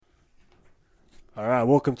All right,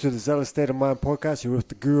 welcome to the Zealous State of Mind podcast. You're with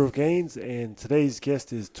the Guru of Gains, and today's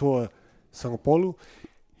guest is Toa Sangapolu.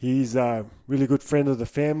 He's a really good friend of the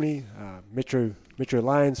family, Metro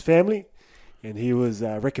Lions family, and he was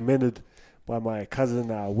recommended by my cousin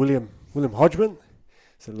William Hodgman.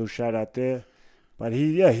 So a little shout out there. But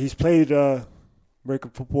he's played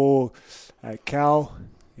American football at Cal,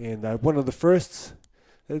 and one of the firsts.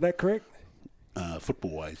 Is that correct?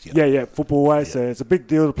 Football-wise, yeah. Yeah, football-wise. Yeah. So it's a big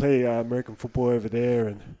deal to play American football over there.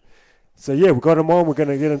 And so, we got him on. We're going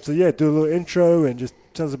to get him to, do a little intro and just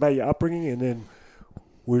tell us about your upbringing, and then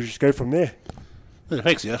we'll just go from there. Yeah,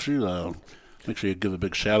 thanks, Yashu. Make sure you give a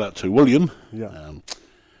big shout-out to William. Yeah.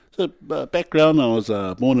 Background, I was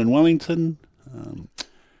born in Wellington, and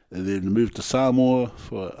then moved to Samoa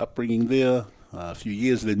for upbringing there. A few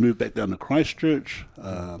years, then moved back down to Christchurch.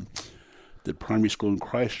 Did primary school in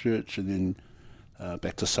Christchurch, and then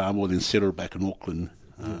back to Samoa, then settled back in Auckland.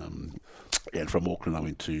 And from Auckland, I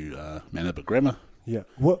went to Manaba Grammar. Yeah.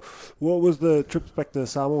 What was the trips back to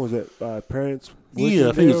Samoa? Was it parents working Yeah,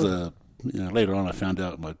 I think it there? was later on I found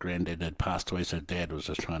out my granddad had passed away, so Dad was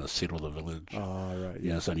just trying to settle the village. Oh, right.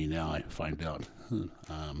 Yeah, it's only now I find out.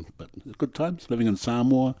 But good times living in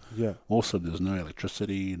Samoa. Yeah. Also, there's no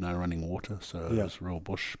electricity, no running water, so it was real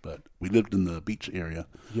bush. But we lived in the beach area.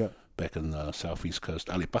 Yeah. Back in the southeast coast,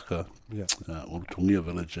 Alipaka, Yeah. Orotongia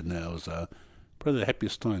village, and that was probably the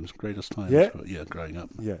happiest times, greatest times. Yeah? Growing up.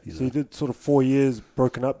 Yeah. you So know. you did sort of 4 years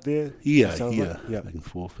broken up there? Yeah, it sounds yeah, like? Yeah. back and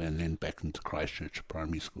forth, and then back into Christchurch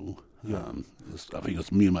primary school. Yeah. I think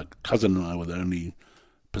it's me and my cousin and I were the only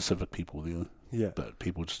Pacific people there, Yeah. but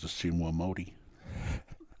people just assume we're Māori.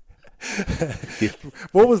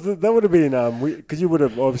 What was that would have been, because you would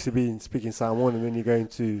have obviously been speaking Samoan, and then you're going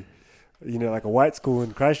to, like a white school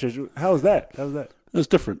in Christchurch. How was that? It was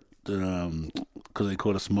different because they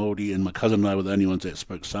called us Māori, and my cousin and I were the only ones that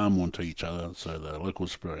spoke Samoan to each other, so the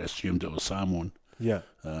locals assumed it was Samoan. Yeah.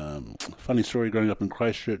 Funny story, growing up in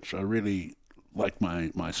Christchurch, I really liked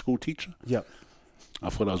my school teacher. Yeah. I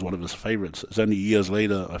thought I was one of his favourites. It's only years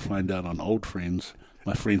later I find out on Old Friends,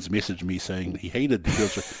 my friends messaged me saying he hated me.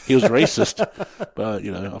 He was racist. But,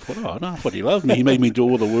 I thought, I thought he loved me. He made me do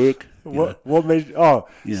all the work. What made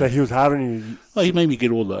you, so he was hard on you? Well, he made me get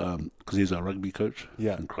all the, because he's our rugby coach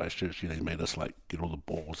in Christchurch, he made us get all the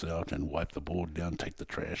balls out and wipe the board down, take the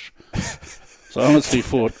trash. So I honestly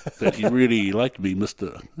thought that he really liked me,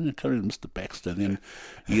 Mr. Baxter. And then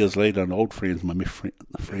years later on Old Friends, my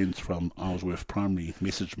friends from Isleworth Primary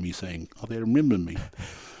messaged me saying, they remember me.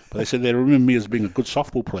 But they said they remember me as being a good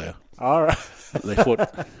softball player. All right. They thought,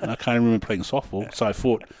 and I can't remember playing softball, so I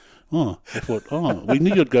thought, we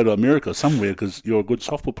knew you'd go to America somewhere because you're a good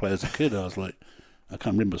softball player as a kid. I was like, I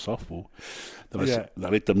can't remember softball. Then I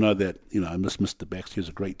let them know that, I miss Mr. Baxter. He was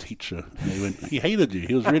a great teacher. And they went, he hated you.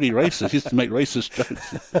 He was really racist. He used to make racist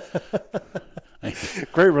jokes.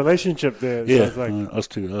 Great relationship there. Yeah, So I was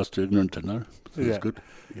too ignorant to know. So it was good,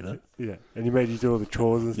 Yeah, and he made you do all the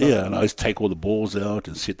chores and stuff. Yeah, and I used to take all the balls out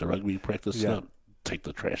and set the rugby practice up, take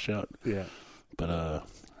the trash out. Yeah. But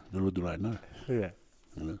little do I know. Yeah.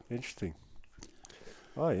 Interesting.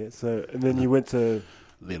 Oh, yeah. So, and then you went to...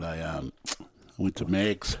 Then I went to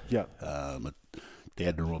Mags. Yeah. My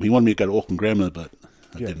dad and Rob. He wanted me to go to Auckland Grammar, but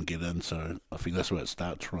I didn't get in, so I think that's where it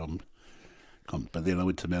starts from. But then I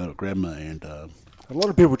went to Manaba Grammar and... a lot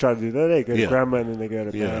of people try to do that. They go to Yeah. Grammar and then they go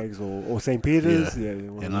to Mags or St. Peter's. Yeah.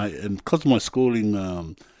 And because of my schooling,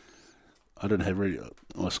 I didn't have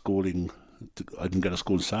my schooling. I didn't go to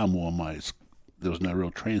school in Samoa. There was no real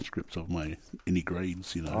transcripts of any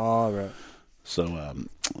grades, Oh, right. So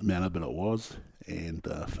Manaba it was, and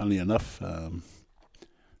funnily enough, there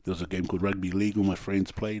was a game called Rugby League all my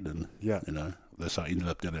friends played, and that's how I ended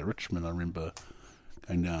up down at Richmond. I remember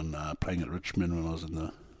going down playing at Richmond when I was in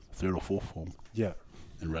the third or fourth form. Yeah.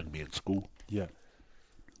 In rugby at school. Yeah.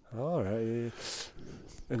 All right. Yeah.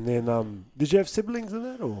 And then, did you have siblings in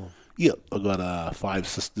that, or? Yeah, I got 5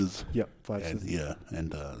 sisters. Yeah, 5 sisters. Yeah,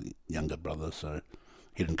 and younger brother, so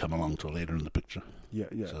he didn't come along till later in the picture. Yeah.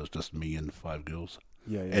 So it was just me and 5 girls.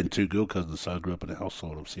 Yeah. And 2 girl cousins, so I grew up in a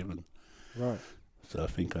household of 7. Right. So I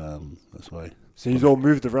think that's why. So you all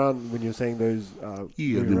moved around when you're saying those?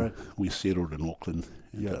 moving around? We settled in Auckland.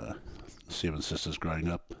 And, Yeah. 7 sisters growing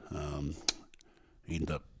up. End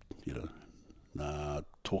up,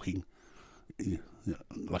 talking.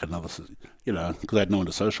 Like another sister, because I had no one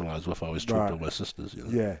to socialise with. I always talked to my sisters.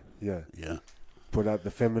 Yeah. Put out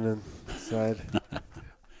the feminine side.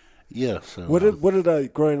 Yeah. So what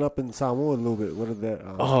did growing up in Samoa a little bit? What did that?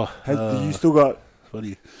 Do you still got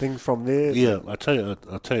funny things from there? Yeah, I'll tell you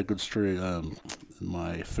a good story.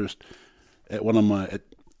 My first at one of my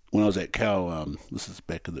when I was at Cal, this is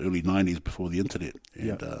back in the early 90s before the internet,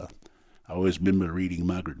 and I always remember reading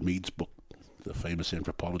Margaret Mead's book, the famous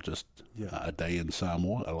anthropologist, A Day in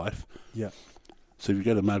Samoa, A Life. Yeah. So if you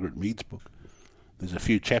go to Margaret Mead's book, there's a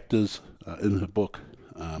few chapters in her book,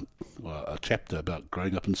 a chapter about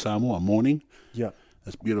growing up in Samoa, mourning. Yeah.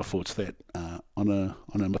 It's beautiful. It's that on a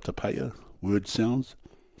matapaia, word sounds,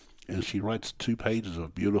 and she writes 2 pages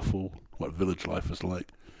of beautiful what village life is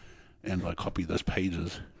like, and I copied those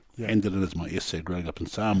pages, handed it as my essay growing up in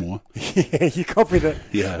Samoa. Yeah, you copied it.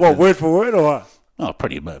 Yeah. What, word for word or what? Oh,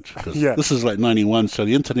 pretty much. Cause this is like 91, so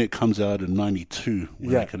the internet comes out in 92,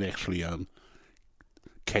 when I can actually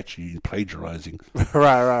catch you plagiarizing.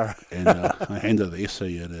 Right. And I handed the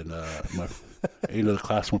essay in, and my end of the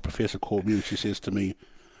class, my professor called me and she says to me,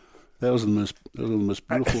 that was the most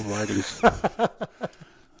beautiful writings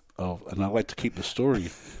of, and I like to keep the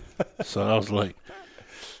story. So I was like,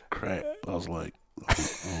 crap. I was like,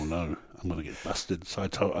 oh no, I'm going to get busted. So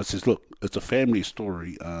I says, look, it's a family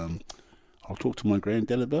story. I'll talk to my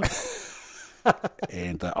granddad about it,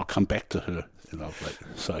 and I'll come back to her. And I was like,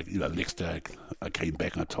 so, the next day I came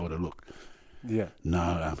back and I told her, look,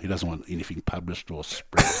 no, he doesn't want anything published or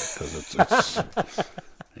spread, because it's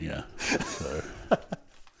yeah.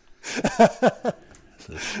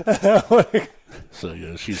 So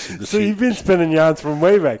yeah, So you've been spinning yarns from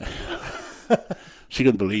way back. She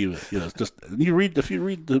couldn't believe it. It's just if you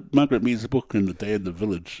read the Margaret Mead's book in The Day in the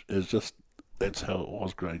Village, it's just that's how it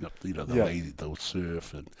was growing up. The lady, they'll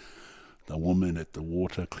surf, and the woman at the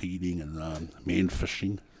water cleaning, and men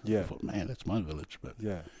fishing. Yeah. I thought, man, that's my village. But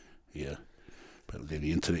yeah. But then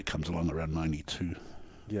the internet comes along around 92.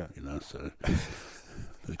 Yeah. So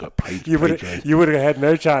they got plagiarized. You would have had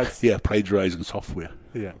no chance. Yeah, plagiarizing software.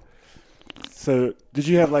 Yeah. So did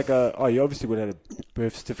you have you obviously would have had a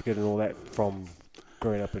birth certificate and all that from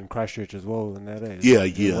growing up in Christchurch as well in that age?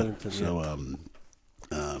 Yeah. Wellington, so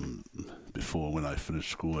before, when I finished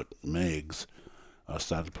school at Mags, I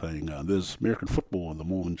started playing, there's American football in the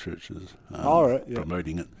Mormon churches,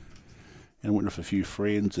 promoting it. And went with a few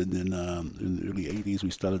friends, and then in the early 80s we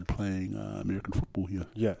started playing American football here.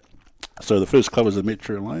 Yeah. So the first club was the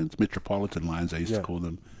Metropolitan Lions, I used to call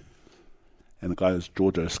them. And the guy was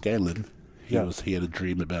George O'Scanlan. He had a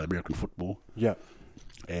dream about American football. Yeah.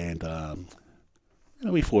 And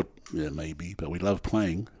we thought, maybe, but we loved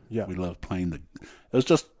playing. Yeah. We loved playing. It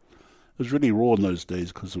was really raw in those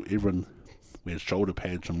days, because everyone, we had shoulder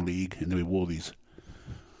pads from league, and then we wore these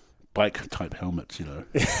bike-type helmets, It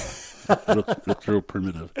looked real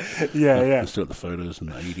primitive. Yeah. I still got the photos in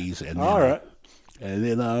the 80s. And then, and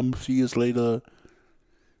then a few years later,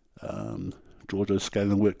 George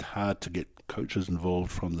O'Scanlan worked hard to get coaches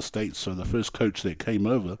involved from the States. So the first coach that came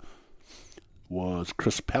over was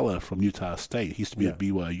Chris Peller from Utah State. He used to be at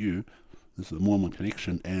BYU. This is the Mormon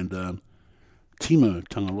connection. And Timo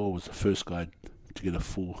Tangaloa was the first guy to get a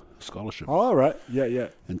full scholarship. All right. Yeah.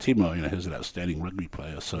 And Timo, he's an outstanding rugby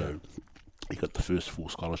player, so he got the first full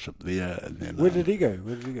scholarship there. And then Where did he go?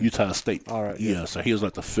 Utah State. All right. Yeah, so he was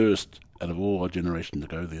like the first out of all our generation to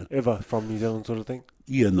go there. Ever from New Zealand, sort of thing?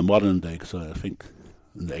 Yeah, in the modern day, because I think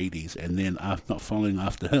in the 80s. And then not following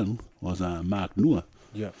after him was Mark Nua.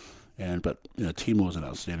 Yeah. But Timo was an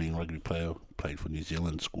outstanding rugby player, played for New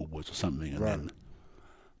Zealand schoolboys or something. And then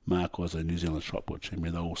Mark was a New Zealand shot put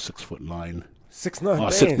champion. They're all 6'9". 6'9".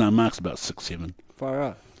 6'9". Mark's about 6'7". Far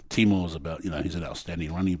out. Timo was about, he's an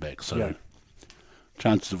outstanding running back. So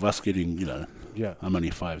chances of us getting, I'm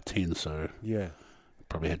only 5'10", so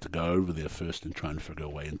probably had to go over there first and try and figure a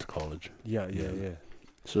way into college. Yeah.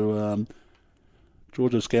 So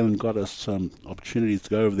George O'Scanlan got us some opportunities to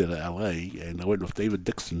go over there to LA, and I went with David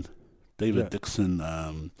Dixon. Dixon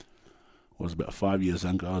was about 5 years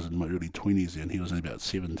younger. I was in my early 20s, and he was only about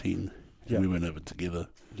 17. And we went over together.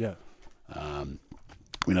 Yeah. So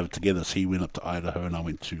he went up to Idaho, and I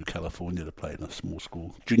went to California to play in a small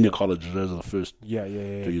school. Junior colleges, those are the first do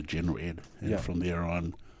your general ed. And from there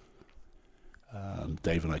on,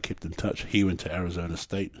 Dave and I kept in touch. He went to Arizona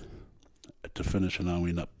State to finish, and I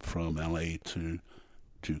went up from LA to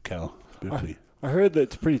Cal, Berkeley. I heard that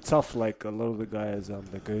it's pretty tough, like a lot of the guys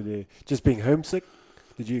that go there, just being homesick.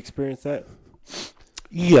 Did you experience that?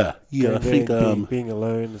 Yeah. I think being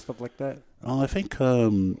alone and stuff like that. I think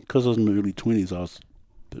because I was in my early 20s, I was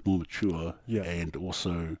a bit more mature, and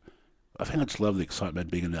also I think I just love the excitement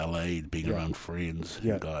of being in LA and being around friends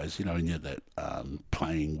and guys, and yet that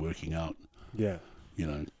playing, working out,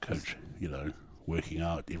 coach, working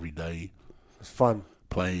out every day. It's fun.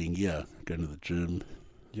 Playing, going to the gym,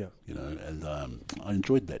 and I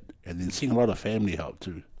enjoyed that. And then seeing a lot of family help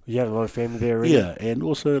too. You had a lot of family there already? Yeah, and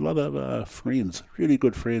also a lot of friends, really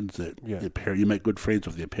good friends that you make good friends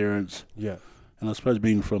with their parents. Yeah. And I suppose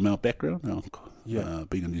being from our background,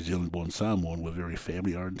 being a New Zealand-born Samoan, we're very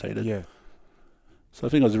family-orientated. Yeah. So I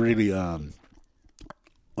think I was really,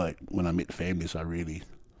 like, when I met families, I really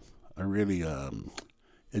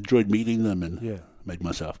enjoyed meeting them and made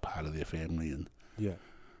myself part of their family, and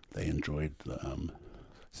they enjoyed.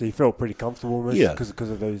 So you felt pretty comfortable, because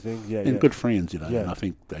of those things, and good friends, And I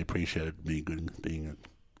think they appreciated me being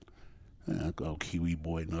a old Kiwi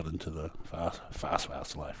boy, not into the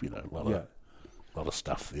fast life, a lot of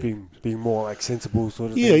stuff there. Being more like sensible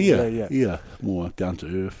sort of thing. Yeah. More down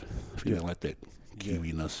to earth, feeling like that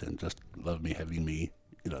Kiwiness, and just having me.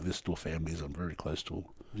 There's still families I'm very close to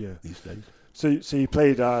these days. So you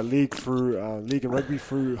played league and rugby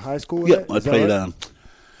through high school? Yeah,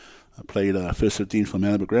 I played first 15 for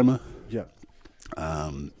Mount Albert Grammar. Yeah.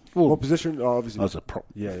 What position? Oh, obviously. I was a prop.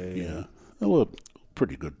 Yeah. We were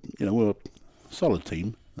pretty good. We were a solid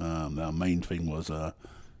team. Our main thing was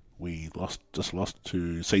we just lost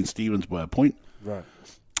to St. Stephen's by a point. Right.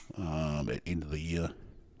 At the end of the year.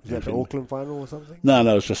 Is that the Auckland final or something? No,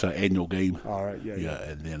 it was just our annual game. All right, yeah.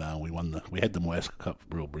 And then we had the Moaska Cup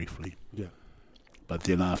real briefly. Yeah. But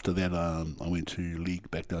then after that, I went to league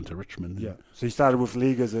back down to Richmond. Yeah. So you started with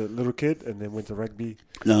league as a little kid and then went to rugby?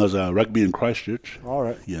 No, I was rugby in Christchurch. All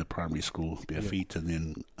right. Yeah, primary school, bare feet,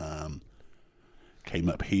 and then came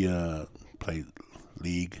up here, played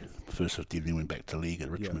league, first 15, then went back to league at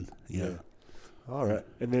Richmond. Yeah. All right.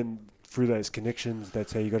 And then through those connections,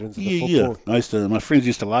 that's how you got into the football? Yeah. My friends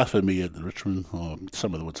used to laugh at me at Richmond, or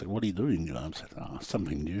some of them would say, "What are you doing?" I said,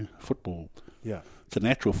 something new. Football. Yeah. It's a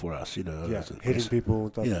natural for us, Yeah, hitting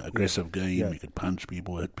people. Aggressive game. Yeah. You could punch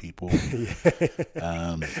people, hit people.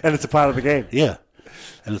 And it's a part of the game. Yeah,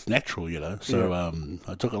 and it's natural, So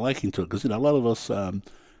I took a liking to it because a lot of us, a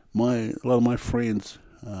lot of my friends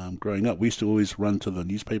growing up, we used to always run to the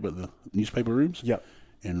newspaper rooms. Yeah.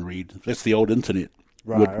 And read. That's the old internet.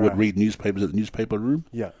 Would read newspapers at the newspaper room.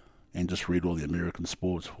 Yeah. And just read all the American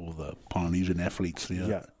sports, all the Polynesian athletes there.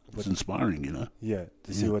 Yeah. It's inspiring, Yeah,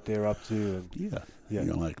 to see what they're up to. And yeah.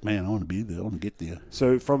 Like, man, I want to be there. I want to get there.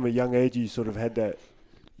 So from a young age, you sort of had that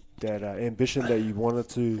ambition that you wanted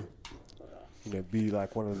to, be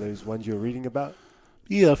like one of those ones you're reading about?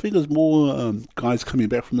 Yeah, I think there's more guys coming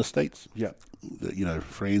back from the States. Yeah.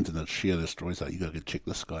 Friends, and they'll share their stories. Like, you got to check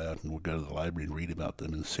this guy out, and we'll go to the library and read about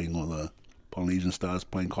them and seeing all the Polynesian stars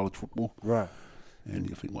playing college football. Right. And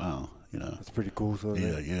you think, wow, That's pretty cool.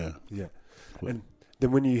 Yeah. And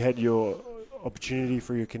then when you had your opportunity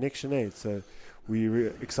for your connection, so were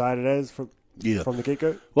you excited from the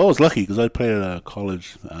get-go? Well, I was lucky because I played at a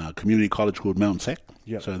college, community college called Mount Sac.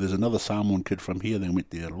 Yeah. So there's another Samoan kid from here that went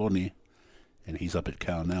there, Loni, and he's up at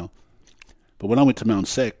Cal now. But when I went to Mount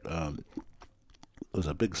Sac, there was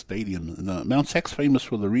a big stadium. And, Mount Sac's famous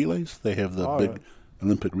for the relays. They have the big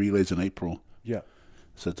Olympic relays in April. Yeah.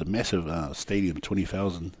 So it's a massive stadium,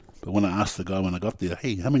 20,000. But when I asked the guy when I got there,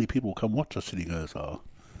 hey, how many people come watch us? And he goes,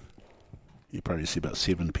 you probably see about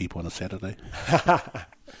 7 people on a Saturday.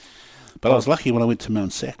 But I was lucky when I went to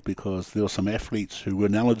Mount Sac because there were some athletes who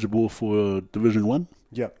weren't eligible for Division 1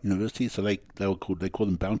 university. So they call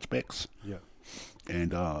them bounce backs. Yeah.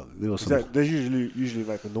 And there was some. There's usually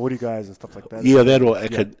like the naughty guys and stuff like that. Yeah, that or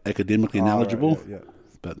academically ineligible. Right, yeah.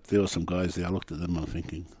 But there were some guys there. I looked at them and I'm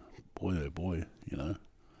thinking, boy, oh boy,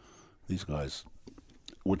 these guys,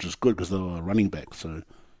 which is good because they were running backs. So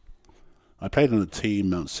I played on a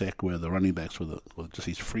team, Mount Sac, where the running backs were just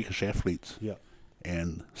these freakish athletes. Yeah.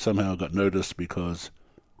 And somehow I got noticed because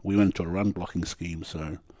we went to a run blocking scheme.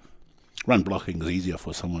 So run blocking is easier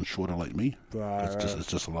for someone shorter like me. It's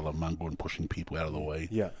just a lot of mungo and pushing people out of the way.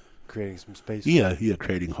 Yeah, creating some space. Yeah,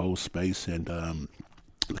 creating whole space. And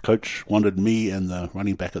the coach wanted me and the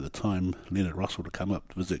running back at the time, Leonard Russell, to come up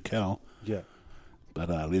to visit Cal. Yeah. But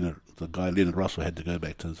Leonard Russell had to go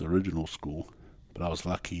back to his original school. But I was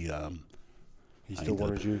lucky. He still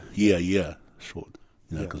wanted you? Yeah, short.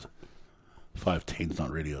 Because 5'10" is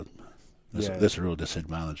not really that's a real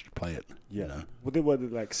disadvantage to play it. Yeah. Well, they were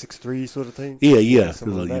like 6'3" sort of thing? Yeah.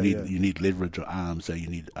 Because you need leverage or arms, so you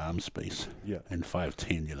need arm space. Yeah. And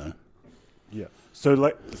 5'10", Yeah. So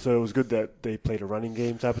it was good that they played a running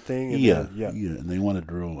game type of thing? And yeah. And they wanted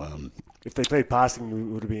real... if they played passing, it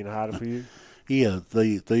would have been harder for you? Yeah,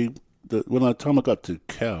 when the time I got to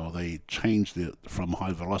Cal, they changed it from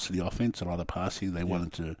high velocity offense and other passing. They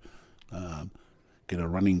wanted to get a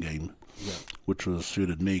running game, which was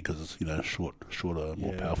suited me because shorter,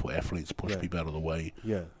 more powerful athletes push people out of the way.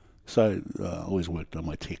 Yeah. So I always worked on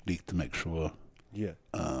my technique to make sure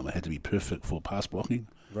I had to be perfect for pass blocking.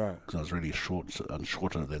 Right. Because I was really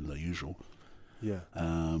shorter than the usual. Yeah.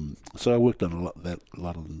 So I worked on a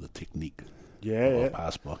lot of the technique. Of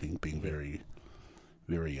pass blocking, being very,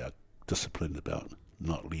 very disciplined about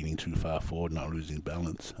not leaning too far forward, not losing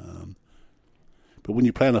balance. But when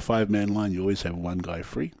you play on a 5-man line, you always have one guy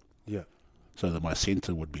free. Yeah. So that my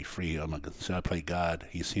centre would be free. So I play guard,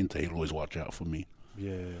 he's centre, he'll always watch out for me.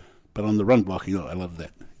 Yeah. But on the run blocking, I love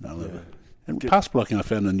that. I love it. And pass blocking, I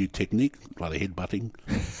found a new technique, like headbutting.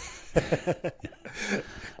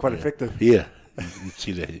 Quite effective. Yeah. You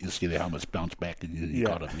see the helmets bounce back, and you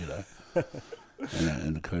got him,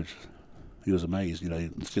 and the coach, he was amazed,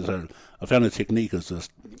 So I found the technique is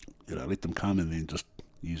just, let them come and then just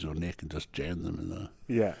use your neck and just jam them, and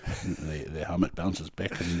their helmet bounces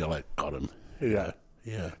back, and you're like, got him. Yeah.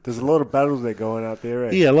 Yeah. There's a lot of battles that going out there,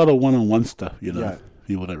 eh? Yeah, a lot of one-on-one stuff,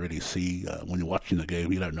 People don't really see, when you're watching the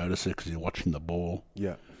game, you don't notice it because you're watching the ball.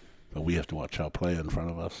 Yeah. But we have to watch our player in front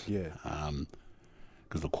of us. Yeah.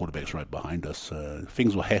 Because the quarterback's right behind us.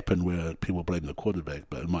 Things will happen where people blame the quarterback,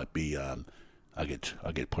 but it might be I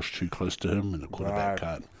get pushed too close to him, and the quarterback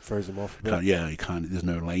can't throws him off. He can't. There's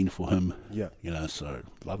no lane for him. Yeah. So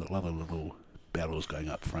a lot of little battles going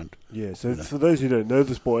up front. Yeah. So for those who don't know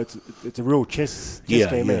the sport, it's a real chess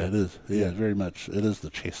game. Yeah, it is. Yeah, very much. It is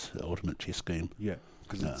the ultimate chess game. Yeah,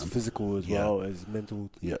 because it's physical as well as mental.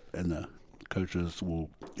 Yeah, and the coaches will,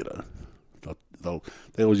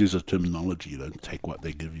 they always use a terminology, take what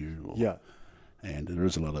they give you. And there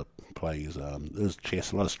is a lot of plays. There's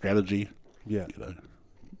chess, a lot of strategy. Yeah.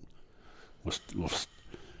 With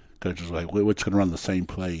coaches are like, we're just going to run the same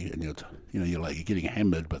play, and you're getting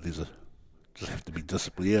hammered, but just have to be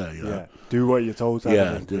disciplined. Yeah. Do what you're told.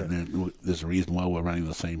 There's a reason why we're running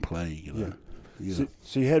the same play. Yeah.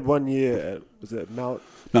 So you had 1 year. Was it Mount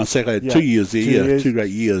Sac? I had 2 years there. 2 great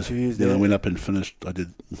years. 2 years then there. I went up and finished. I got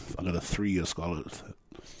a 3-year scholarship.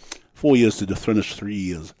 4 years to finish 3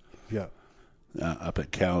 years. Yeah. Up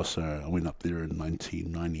at Cal, so I went up there in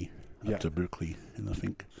 1990 up to Berkeley, and I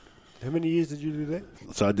think. How many years did you do there?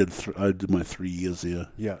 So I did my 3 years there.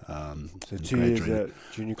 Yeah. So 2 years at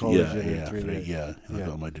junior college and then 3 years. Yeah. And I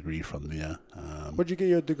got my degree from there. Where'd you get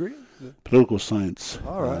your degree? Political science.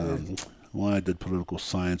 All right. Well, I did political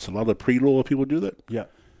science. A lot of pre-law people do that. Yeah.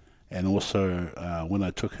 And also, when I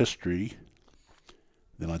took history,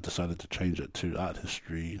 then I decided to change it to art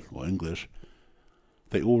history or English.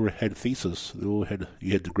 They all had thesis. You had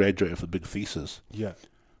to graduate with a big thesis. Yeah.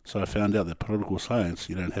 So I found out that political science,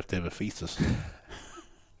 you don't have to have a thesis.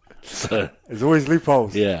 So there's always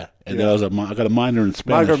loopholes. Yeah. And then I got a minor in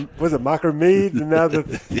Spanish. Was it Margaret Mead and now the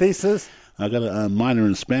thesis? I got a minor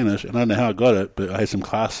in Spanish, and I don't know how I got it, but I had some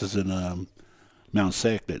classes in Mount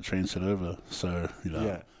Sac that transferred over. So,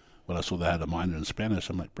 when I saw they had a minor in Spanish,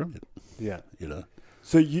 I'm like, brilliant. Yeah.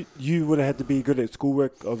 So you would have had to be good at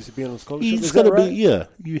schoolwork, obviously being on scholarship. It's got to be,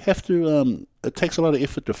 You have to. It takes a lot of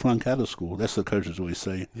effort to flunk out of school. That's what the coaches always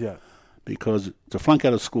say. Yeah. Because to flunk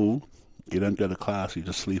out of school, you don't go to class. You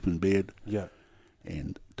just sleep in bed. Yeah.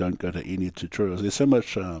 And don't go to any tutorials. There's so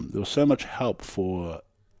much. There was so much help for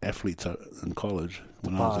athletes in college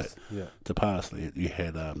when I was to pass. You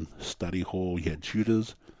had study hall. You had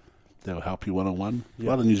tutors that would help you one-on-one. A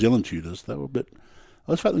lot of New Zealand tutors. They were a bit.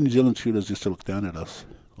 I just felt the New Zealand tutors used to look down at us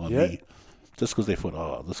on me, just because they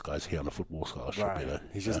thought, this guy's here on a football scholarship. Right.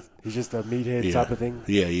 He's just a meathead type of thing.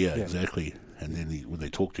 Yeah, exactly. And then when they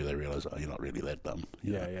talk to you, they realize, you're not really that dumb.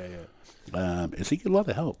 Yeah. And so you get a lot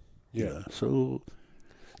of help. Yeah. So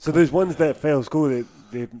those ones that fail school,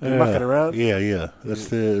 they're mucking around. Yeah.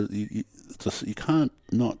 That's you can't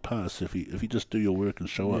not pass if you just do your work and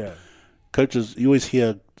show up. Coaches, you always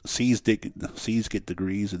hear C's get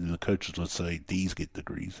degrees, and then the coaches would say D's get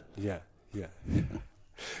degrees. Yeah.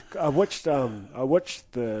 I watched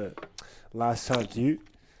the Last Chance U.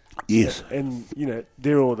 Yes. And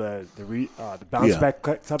they're all the bounce back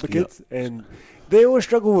type of kids, and they always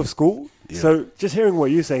struggle with school. Yeah. So just hearing what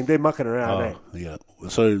you're saying, they're mucking around. Yeah.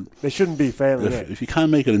 So they shouldn't be failing. If you can't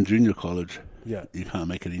make it in junior college, you can't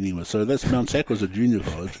make it anywhere. So that's Mount Sac was a junior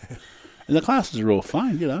college, and the classes are all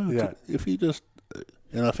fine. Yeah. If you just,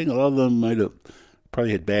 and I think a lot of them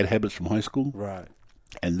probably had bad habits from high school, right?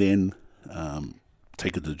 And then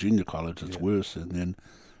take it to junior college, it's worse. And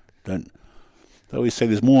then they always say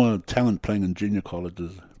there's more talent playing in junior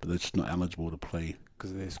colleges, but they're just not eligible to play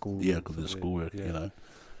because of their school. Yeah, because of their schoolwork.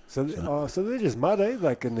 So they're just mud,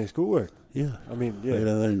 like in their schoolwork. Yeah. I mean,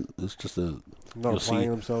 it's just not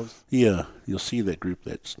applying themselves. Yeah, you'll see that group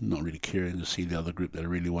that's not really caring. You'll see the other group that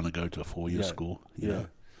really want to go to a 4-year school.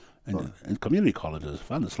 And community colleges,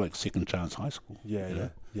 fun. It's like second chance high school. Yeah.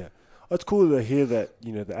 It's cool to hear that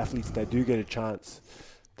the athletes that do get a chance,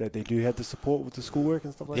 that they do have the support with the schoolwork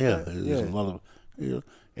and stuff like that. There's a lot of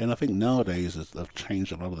and I think nowadays they've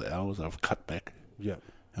changed a lot of the hours. They've cut back. Yeah.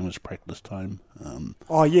 How much practice time?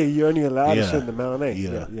 You're only allowed a certain amount, eh?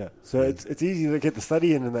 Yeah. So it's easy to get the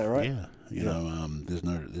study in that, right? Yeah. You know,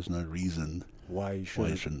 there's no reason why you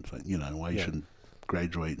shouldn't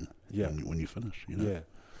graduate when you finish. You know. Yeah.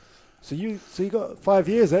 So you got 5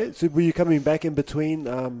 years, eh? So were you coming back in between?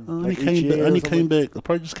 I only came back. I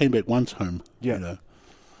probably just came back once home. Yeah. You know,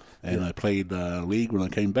 and I played league when I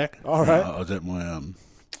came back. All right. I was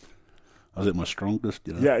at my strongest.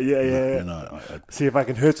 You know. Yeah. And I see if I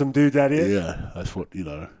can hurt some dudes out here. Yeah, I thought,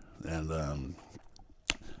 and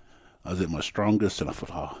I was at my strongest, and I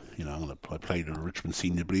thought, I played the Richmond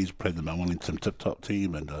Senior Breeze, played the Mount Wellington Tip Top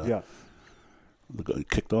team, and it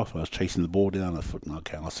kicked off. I was chasing the ball down. I thought,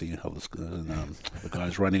 okay, I'll see how this goes. And the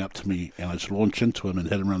guy's running up to me, and I just launch into him and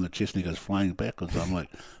hit him around the chest, and he goes flying backwards. I'm like,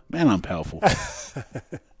 man, I'm powerful.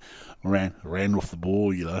 ran off the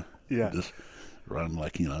ball, just run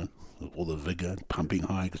like, all the vigor, pumping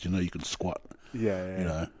high, because you can squat.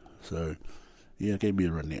 Yeah. So, it gave me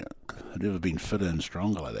a run there. I've never been fitter and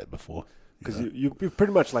stronger like that before. Because you're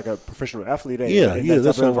pretty much like a professional athlete, eh?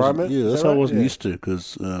 That's how I wasn't used to,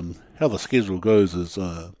 because how the schedule goes is,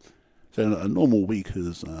 so a normal week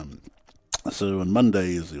is, so on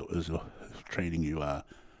Monday is your training, you are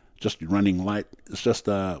just running light, it's just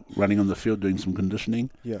running on the field, doing some conditioning.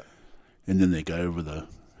 Yeah. And then they go over the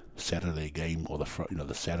Saturday game, or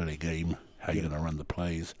the Saturday game, how you're going to run the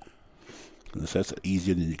plays. And so that's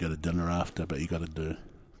easier, than you go to dinner after, but you got to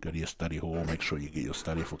go to your study hall, make sure you get your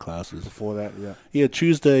study for classes. Before that, Yeah,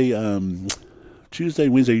 Tuesday,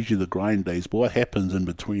 Wednesday, usually the grind days. But what happens in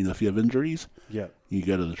between, if you have injuries, you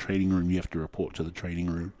go to the training room, you have to report to the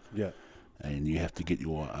training room. Yeah. And you have to get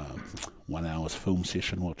your 1 hour's film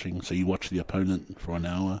session watching. So you watch the opponent for an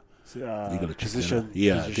hour. You got to position.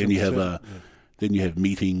 Then you have then you have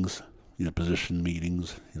meetings, position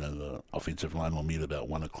meetings. The offensive line will meet about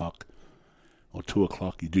 1 o'clock. Or 2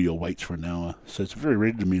 o'clock, you do your weights for an hour. So it's very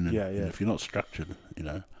regimented. Yeah. And if you're not structured,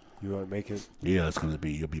 you won't make it. Yeah, it's going to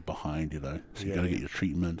be, you'll be behind, So you got to get your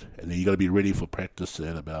treatment. And then you got to be ready for practice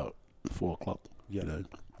at about 4 o'clock. Yeah.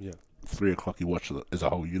 3 o'clock, you watch it as a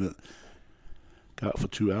whole unit. Go out for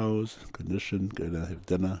 2 hours, condition, go down, have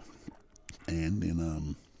dinner, and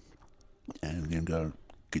then go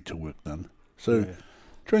get your work done. So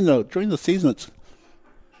during the season, it's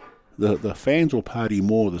the fans will party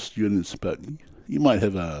more, the students, but you might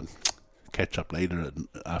have a catch up later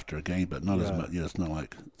after a game, but not as much. It's not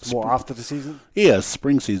like it's more after the season. Yeah,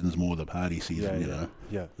 spring season's more the party season.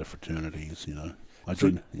 Yeah. The fraternities. I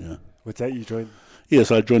joined. What's that you joined? Yeah,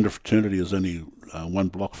 so I joined a fraternity. It was only 1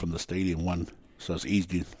 block from the stadium. So it's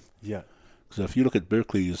easy. Yeah. So if you look at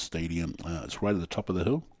Berkeley's stadium, it's right at the top of the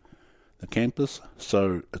hill, the campus.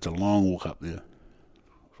 So it's a long walk up there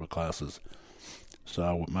for classes.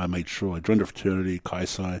 So I made sure I joined a fraternity, Chi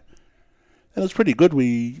Psi, and it's pretty good.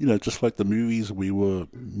 We, just like the movies, we were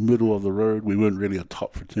middle of the road. We weren't really a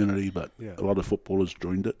top fraternity, but a lot of footballers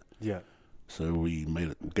joined it. Yeah. So we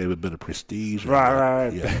gave a bit of prestige. Right.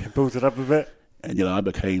 Yeah. Built it up a bit. And I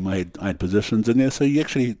had positions in there. So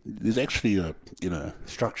there's actually a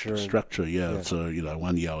structure. Yeah. So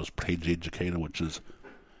 1 year I was pledge educator, which is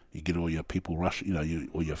you get all your people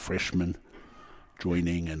all your freshmen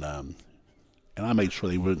joining, and I made sure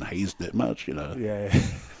they weren't hazed that much, Yeah.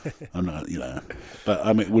 I'm not, But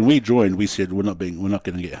I mean, when we joined, we said we're not going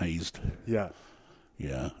to get hazed. Yeah.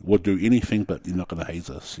 Yeah. We'll do anything, but you're not going to haze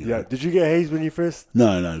us. Yeah. Did you get hazed when you first?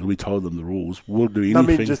 No. We told them the rules. We'll do anything. I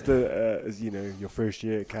mean, just your first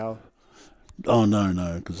year at Cal. Oh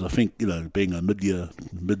no, because I think being a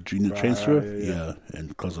mid-junior transfer, and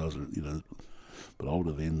because I was a bit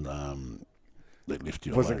older then, they left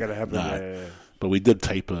you. Wasn't going to happen. No. Yeah. But we did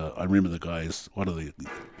taper. I remember the guys. One of the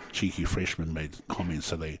cheeky freshmen made comments.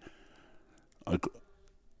 So the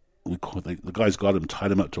guys got him,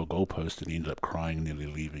 tied him up to a goalpost, and he ended up crying, nearly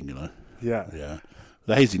leaving. Yeah.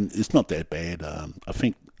 The hazing, it's not that bad. I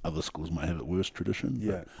think other schools might have it worse tradition.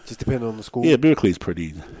 Yeah, just depending on the school. Yeah, Berkeley's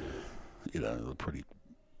pretty, pretty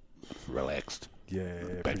relaxed. Yeah.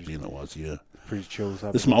 Back then it was, Pretty chill.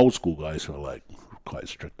 There's some old school guys who are quite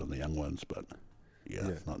strict on the young ones, but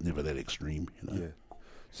never that extreme. Yeah.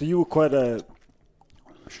 So you were quite a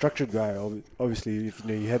structured guy. Obviously, if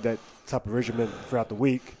you had that type of regimen throughout the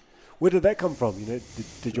week. Where did that come from?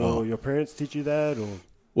 Did your parents teach you that, or?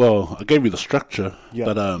 Well, I gave you the structure,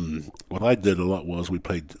 but what I did a lot was we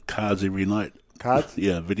played cards every night. Cards?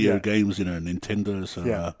 Yeah, video games, Nintendo.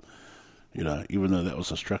 So, even though that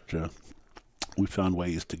was a structure, we found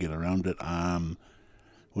ways to get around it.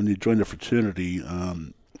 When you join a fraternity,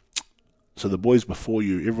 so the boys before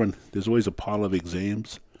you, everyone, there's always a pile of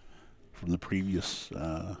exams from the previous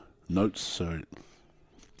notes. So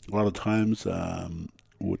a lot of times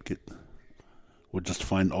would just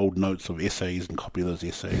find old notes of essays and copy those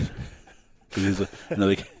essays. And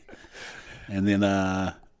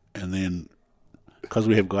then because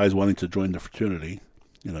we have guys wanting to join the fraternity,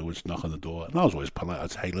 we'd just knock on the door. And I was always polite. I'd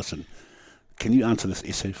say, hey, listen, can you answer this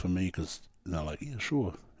essay for me? Because they're like, yeah,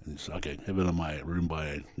 sure. And it's okay, have it in my room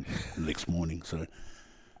by the next morning. So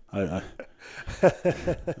I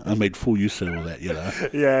made full use of all that,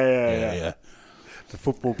 Yeah. The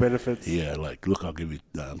football benefits. Yeah, like, look, I'll give you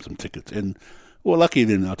some tickets. And, well, lucky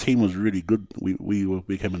then, our team was really good. We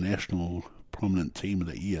became a national prominent team of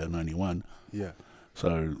that year, 91. Yeah.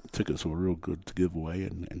 So tickets were real good to give away,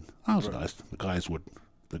 and that was nice. The guys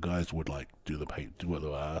would like do what they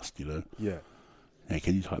were asked, Yeah. Hey,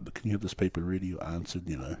 can you have this paper ready? You answered,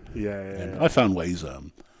 Yeah. And I found ways. A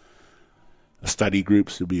study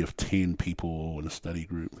groups, there'll be of 10 people in a study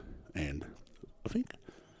group, and I think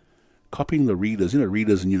copying the readers,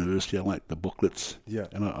 readers in university, I like the booklets. Yeah.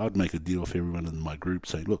 And I'd make a deal with everyone in my group,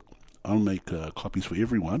 say, look, I'll make copies for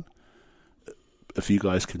everyone if you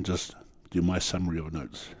guys can just do my summary of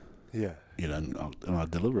notes. Yeah. And I'll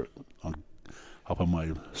deliver it. I'll hop on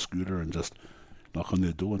my scooter and just knock on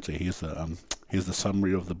their door and say, here's the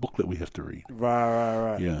summary of the booklet we have to read.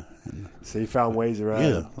 Right. Yeah. So you found ways around.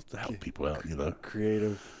 Yeah, to help people out,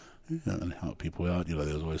 Creative. Yeah, and help people out. There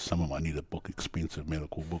was always some of them I need a book, expensive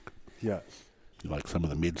medical book. Yeah. Like some of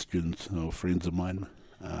the med students, friends of mine.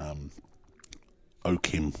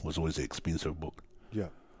 OChem was always an expensive book. Yeah.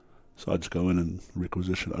 So I'd just go in and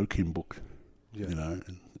requisition OChem book. Yeah.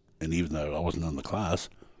 And even though I wasn't in the class,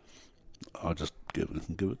 I'd just give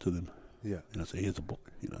it to them. Yeah. And I say, here's a book,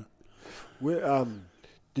 Where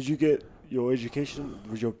did you get your education?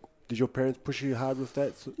 Did your parents push you hard with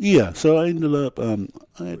that? Yeah, so I ended up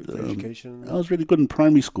education. I was really good in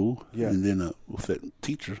primary school. Yeah. And then with that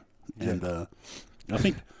teacher. And I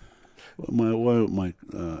think my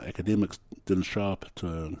academics didn't show up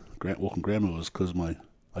to Walking Grammar was because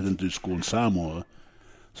I didn't do school in Samoa.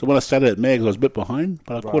 So when I started at Mags, I was a bit behind,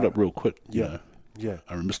 but I caught up real quick. Yeah. I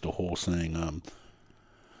remember Mr. Hall saying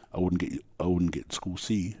I wouldn't get school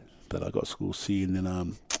C, but I got school C, and then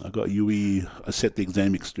I got UE. I set the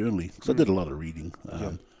exam externally because I did a lot of reading.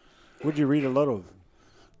 What did you read a lot of?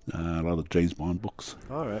 A lot of James Bond books.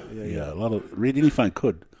 All right. Yeah. A lot of read anything I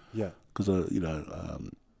could. Yeah. Because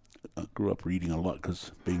I grew up reading a lot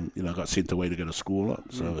because I got sent away to go to school a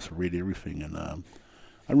lot, so I read everything. And I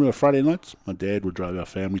remember Friday nights, my dad would drive our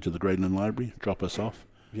family to the Graydon Library, drop us off,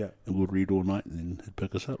 and we'd read all night, and then he'd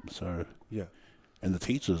pick us up. So and the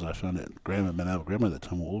teachers I found at Manawa Grammar at that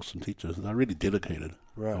time were awesome teachers. They're really dedicated.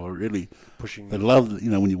 Right. They were really pushing. They loved,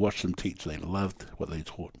 when you watch them teach, they loved what they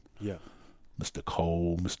taught. Yeah. Mr.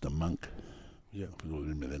 Cole, Mr. Monk. Yeah. People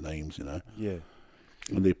remember their names, Yeah.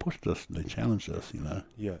 And they pushed us, they challenged us,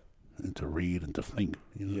 Yeah. And to read and to think,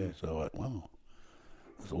 Yeah. So wow,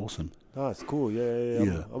 it's awesome. Oh, it's cool.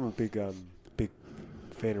 Yeah. I'm a big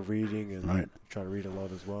fan of reading and try to read a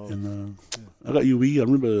lot as well. And I got UE. I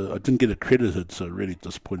remember I didn't get accredited, so it really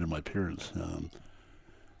disappointed my parents.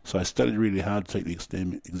 So I studied really hard to take the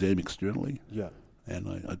exam externally. Yeah. And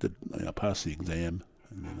I did. I passed the exam.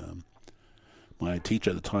 And then my teacher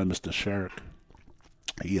at the time, Mr. Sharrock,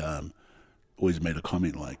 he always made a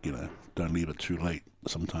comment like, don't leave it too late.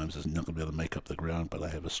 Sometimes it's not going to be able to make up the ground. But I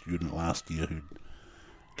have a student last year who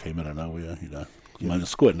came out of nowhere. My name at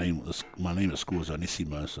school was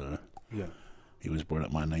Onissimo, so he always brought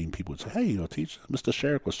up my name. People would say, "Hey, your teacher, Mr.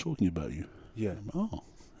 Sharrock, was talking about you." Yeah. Oh,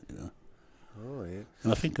 yeah.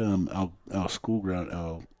 And I think our school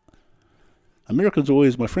ground,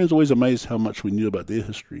 my friends always amazed how much we knew about their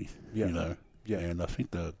history. Yeah. Yeah. And I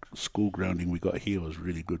think the school grounding we got here was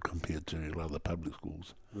really good compared to a lot of the public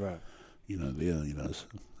schools. Right.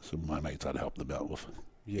 Some of my mates I'd help them out with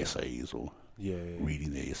essays or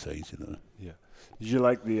reading their essays. Yeah. Did you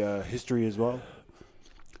like the history as well?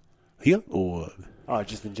 Here or?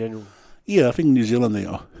 Just in general. Yeah, I think in New Zealand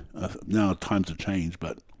now times have changed,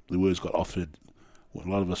 but the words got offered. A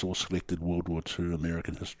lot of us all selected World War II,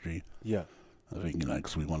 American history. Yeah. I think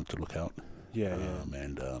because we wanted to look out. Yeah.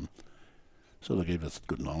 And so they gave us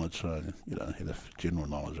good knowledge. So had a general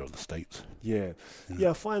knowledge of the states. Yeah.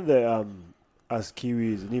 I find that us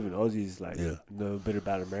Kiwis and even Aussies know a bit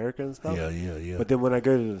about America and stuff. Yeah. But then when I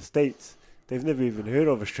go to the States, they've never even heard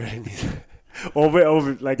of Australians. or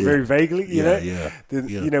very vaguely, you know? Yeah.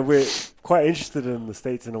 We're quite interested in the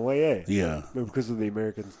States in a way, eh? Yeah. Because of the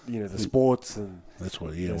Americans, the sports and that's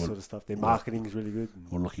what, that sort of stuff. Their marketing is really good.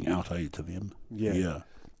 We're looking out to them. Yeah.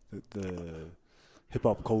 hip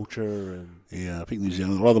hop culture and I think New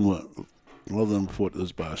Zealand. A lot of them thought it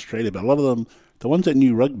was by Australia, but a lot of them, the ones that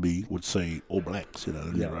knew rugby, would say All Blacks.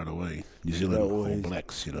 Right away. New Zealand All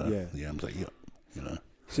Blacks. Yeah. I'm like,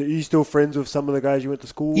 So are you still friends with some of the guys you went to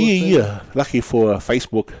school with? Yeah. Lucky for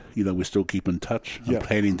Facebook, we still keep in touch. I'm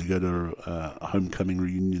planning to go to a homecoming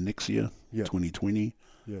reunion next year, 2020.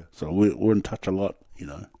 Yeah. So we're in touch a lot.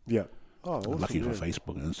 Yeah. Oh, awesome, lucky for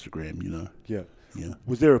Facebook and Instagram. Yeah. Yeah.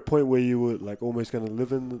 Was there a point where you were like almost going to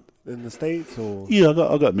live in the States, or? Yeah,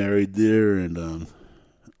 I got married there and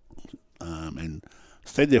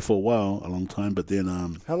stayed there for a long time. But then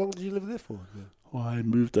how long did you live there for? Yeah. Well, I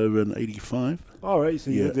moved over in '85. All right,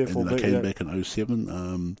 so you lived there for a bit. And then I came back in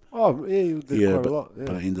 '07. You did quite a lot. Yeah.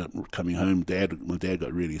 But I ended up coming home. My dad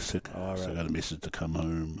got really sick, so I got a message to come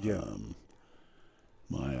home. Yeah.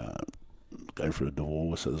 Going through a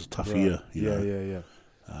divorce. It was a tough year. Yeah.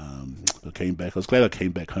 I came back. I was glad I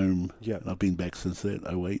came back home. Yeah. And I've been back since that,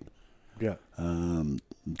 2008. Yeah.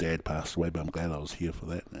 Dad passed away, but I'm glad I was here for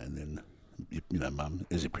that. And then, Mum,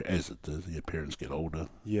 as it does, your parents get older.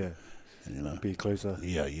 Yeah. And, be closer.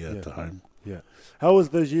 Yeah, to home. Yeah. How was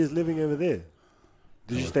those years living over there?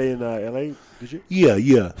 Did you stay in LA? Did you?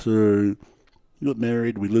 Yeah. So we got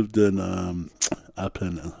married. We lived in up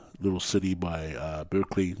in a little city by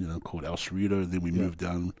Berkeley, called El Cerrito. Then we moved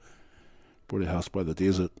down, bought a house by the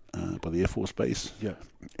desert, by the Air Force Base. Yeah.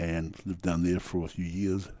 And lived down there for a few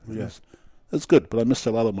years. Yeah. It's good, but I missed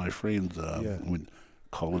a lot of my friends. Went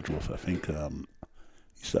college with. I think you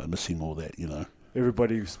start missing all that.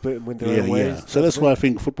 Everybody split and went their own ways. Yeah. So that's why I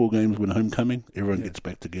think football games, when homecoming, everyone gets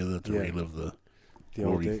back together to relive the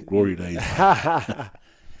glory days.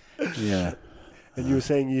 Yeah. And you were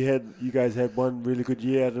saying you guys had one really good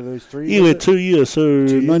year out of those three? Yeah, we had 2 years. So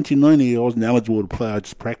 1990, I wasn't eligible to play. I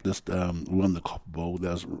just practiced. We won the Copper Bowl.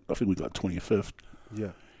 I think we got 25th. Yeah.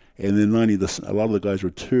 And then 90, a lot of the guys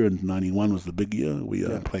returned. 91 was the big year. We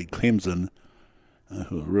played Clemson,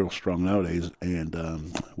 who are real strong nowadays, and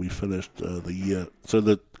we finished the year. So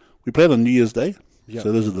we played on New Year's Day. Yeah.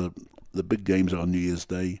 So those are the big games on New Year's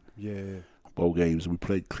Day. Yeah. Bowl games. We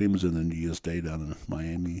played Clemson on New Year's Day down in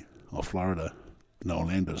Miami or Florida. No,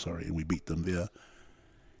 Orlando, sorry, and we beat them there.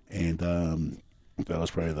 And that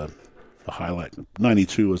was probably the highlight.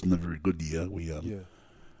 92 was a very good year. We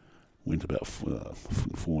went about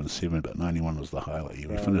 4-7, but 91 was the highlight year.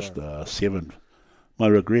 We finished 7th. My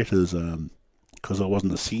regret is because I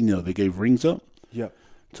wasn't a senior, they gave rings up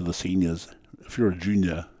to the seniors. If you're a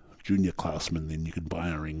junior classman, then you can buy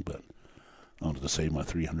a ring, but I wanted to save my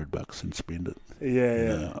 $300 and spend it.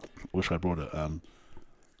 Yeah. I wish I brought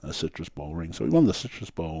a Citrus Bowl ring. So we won the Citrus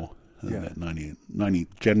Bowl in that 90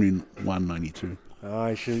 January 1, 92.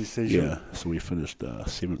 I see. So we finished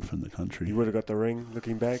 7th in the country. You would have got the ring,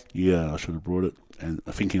 looking back? Yeah, I should have brought it. And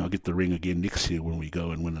I'm thinking I'll get the ring again next year when we go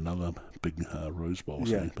and win another big Rose Bowl.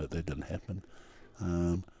 But that didn't happen.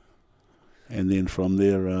 And then from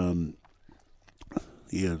there,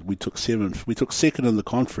 we took 7th. We took 2nd in the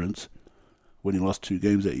conference when he lost 2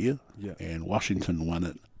 games that year. Yeah. And Washington won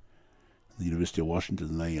it. The University of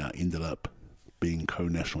Washington, they ended up being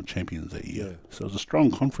co-national champions that year. Yeah. So it was a strong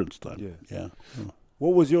conference time. Yeah.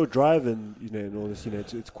 What was your drive in all this?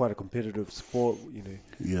 It's quite a competitive sport.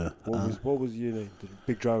 Yeah. What was the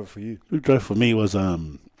big driver for you? The big driver for me was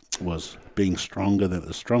being stronger than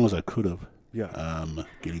as strong as I could have. Yeah.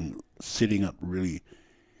 Setting up really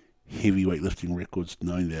heavy weightlifting records,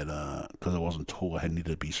 knowing that because I wasn't tall, I needed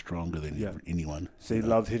to be stronger than anyone. So you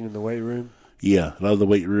loved hitting the weight room? Yeah, love the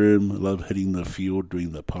weight room. Love hitting the field,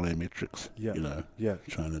 doing the plyometrics. Yeah.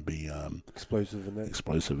 Trying to be explosive in that.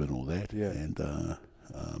 Explosive and all that. Yeah. And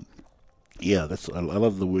I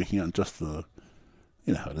love the working out. Just the,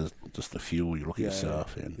 just the fuel. You look at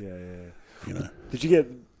yourself and Did you get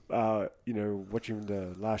watching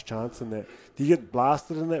the Last Chance and that? Did you get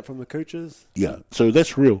blasted in that from the coaches? Yeah. So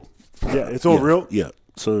that's real. Yeah, it's all real. Yeah.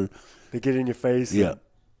 So they get in your face. Yeah.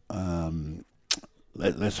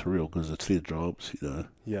 That's real because it's their jobs,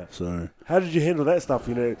 Yeah. So how did you handle that stuff?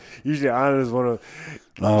 Usually owners want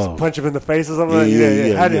to punch him in the face or something.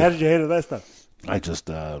 How did you handle that stuff? I just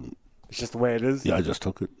it's just the way it is. Yeah, I just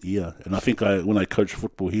took it. Yeah, and I think when I coached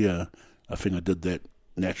football here, I think I did that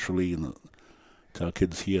naturally, and to our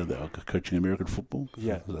kids here that are coaching American football.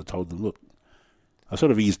 Yeah. Because I told them, look, I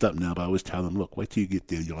sort of eased up now, but I always tell them, look, wait till you get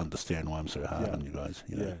there, you'll understand why I'm so hard on you guys.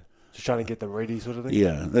 Yeah. Just trying to get them ready, sort of thing.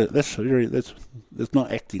 Yeah, that's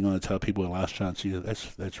not acting on to tell people a last chance either.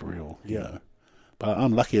 That's real. Yeah. But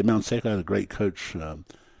I'm lucky at Mount Sac. I had a great coach. I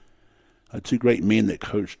had 2 great men that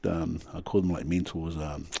coached. I call them like mentors.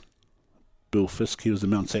 Bill Fisk, he was the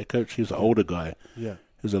Mount Sac coach. He was an older guy. Yeah.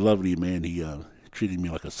 He was a lovely man. He treating me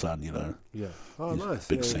like a son, Yeah. Oh, nice.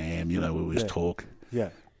 Big Sam, we always talk. Yeah.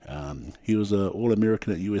 He was an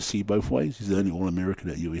All-American at USC both ways. He's the only All-American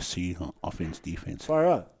at USC, offense, defense. Far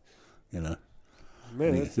out.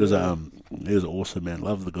 Man, he was awesome, man.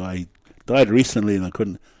 Love the guy. He died recently, and I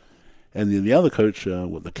couldn't. And then the other coach,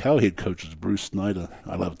 the Cowhead coach, is Bruce Snyder.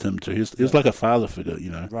 I loved him too. He was like a father figure,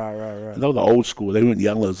 Right. And they were the old school. They weren't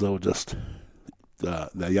yellers. They were just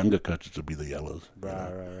the younger coaches would be the yellers.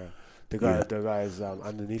 Right. The guys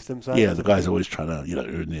underneath them. Yeah, the guys always trying to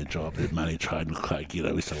earn their job, their money, try and look like we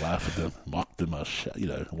used to laugh at them, mock them,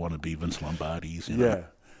 want to be Vince Lombardi's. Yeah.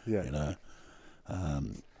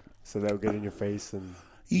 So they'll get in your face and.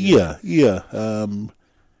 Yeah.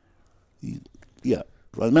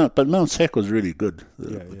 But Mount Sac was really good.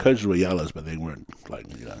 The coaches were yellers, but they weren't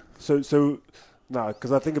So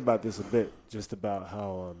because I think about this a bit, just about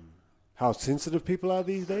how sensitive people are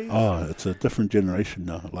these days. Oh, it's a different generation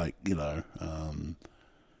now. I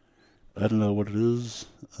don't know what it is.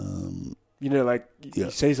 You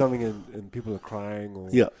say something and people are crying, or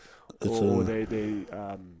they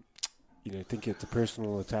think it's a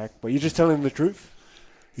personal attack, but you're just telling them the truth.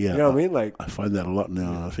 Yeah, you know what I mean? I find that a lot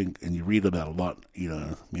now. I think, and you read about a lot.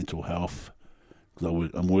 Mental health. Because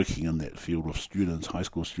I'm working in that field with students, high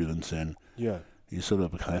school students, and you sort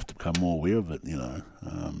of have to become more aware of it. We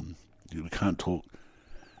can't talk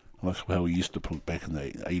like how we used to back in the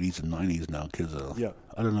 80s and 90s. Now kids are.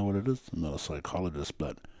 I don't know what it is. I'm not a psychologist,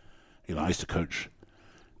 but I used to coach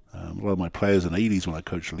a lot of my players in the 80s when I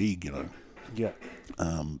coached league.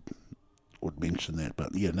 Would mention that,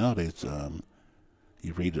 but nowadays.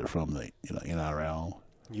 You read it from the NRL,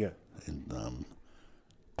 and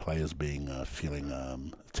players being feeling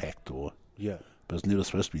attacked but it's never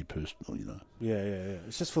supposed to be personal, Yeah.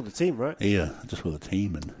 It's just for the team, right? Yeah, just for the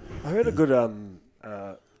team. And I heard a good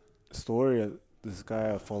story. This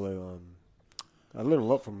guy I follow, I learned a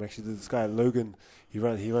lot from him actually. This guy Logan, he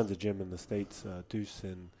runs a gym in the States, Deuce,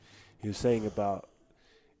 and he was saying about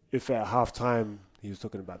if at halftime he was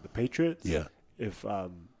talking about the Patriots. Yeah. If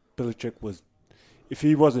Belichick if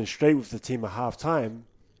he wasn't straight with the team at halftime,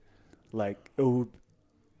 they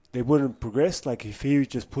wouldn't progress. Like if he was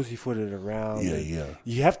just pussyfooted around,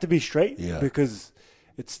 you have to be straight because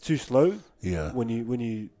it's too slow. Yeah, when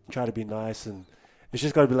you try to be nice, and it's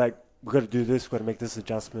just got to be like, we got to do this, we got to make this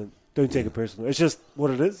adjustment. Don't take it personal. It's just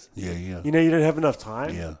what it is. Yeah. You don't have enough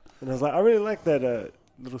time. Yeah, and I was like, I really like that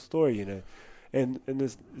little story. And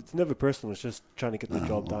it's never personal. It's just trying to get the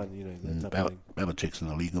job done. Belichick's in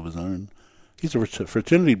a league of his own. He's a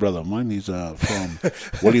fraternity brother of mine. He's from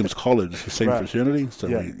Williams College, the same fraternity. So,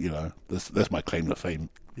 that's my claim to fame.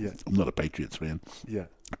 Yeah. I'm not a Patriots fan. Yeah.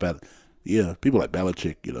 But, people like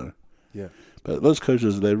Belichick, Yeah. But those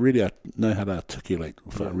coaches, they really know how to articulate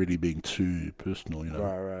without really being too personal,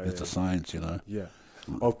 Right. It's a science, Yeah.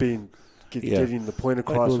 Of getting the point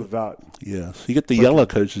across without... Yeah. So you get the yellow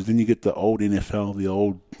coaches, then you get the old NFL, the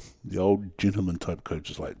old gentleman type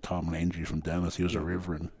coaches like Tom Landry from Dallas. He was a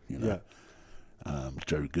reverend,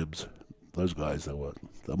 Joe Gibbs, those guys, they're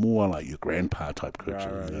more like your grandpa type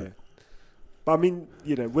coaches. Right. But I mean,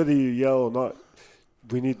 whether you yell or not,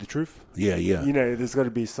 we need the truth. Yeah. There's got to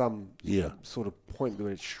be some sort of point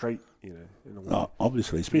where it's straight, in a way.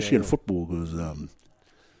 Obviously, especially in football, because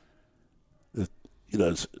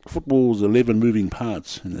football's 11 moving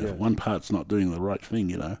parts, and if one part's not doing the right thing,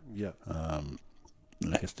 it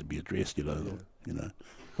has to be addressed. When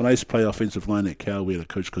I used to play offensive line at Cal, we had a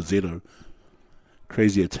coach Cozzetto,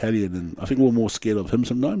 crazy Italian, and I think we were more scared of him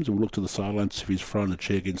sometimes. We'll look to the sidelines if he's throwing a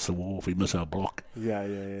chair against the wall, if we miss our block.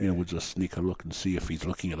 We'll just sneak a look and see if he's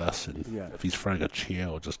looking at us, and if he's throwing a chair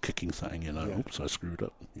or just kicking something, oops, I screwed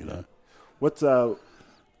up, What's one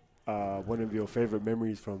of your favorite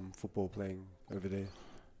memories from football playing over there?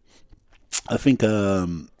 I think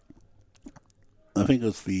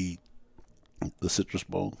it's the Citrus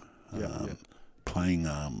Bowl. Playing.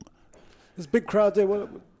 There's big crowd there.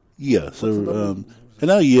 So in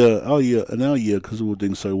our year, because we were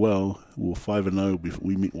doing so well, we were 5-0.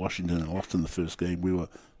 We met Washington and lost in the first game. There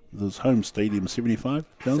was home stadium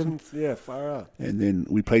 75,000. Yeah, far out. And then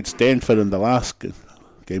we played Stanford in the last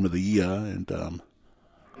game of the year, and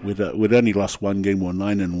we'd only lost one game. We were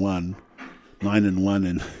 9-1,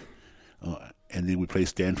 and then we played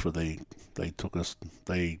Stanford. They took us.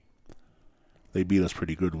 They beat us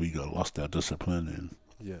pretty good. We lost our discipline,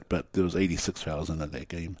 but there was 86,000 at that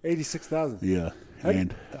game. 86,000. Yeah,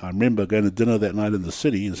 and I remember going to dinner that night in the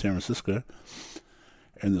city in San Francisco,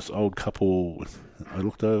 and this old couple. I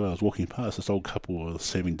looked over. I was walking past. This old couple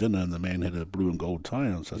was having dinner, and the man had a blue and gold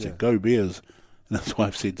tie on. So I said, "Go Bears!" And his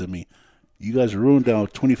wife said to me, you guys ruined our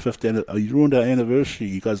 25th, you ruined our anniversary.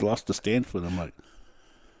 You guys lost to Stanford. I'm like,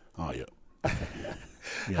 oh, yeah.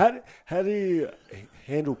 Yeah. How do you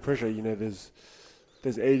handle pressure? You know, there's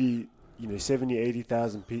 70,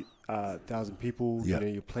 80,000 people. Yeah. You know,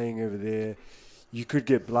 you're playing over there. You could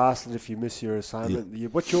get blasted if you miss your assignment. Yeah.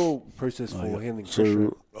 What's your process for handling pressure?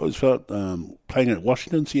 So I always felt playing at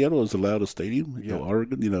Washington, Seattle is the loudest stadium. Yeah.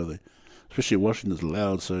 Oregon, especially Washington is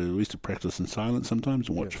loud. So we used to practice in silence sometimes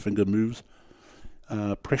and watch finger moves.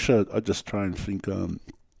 Pressure, I just try and think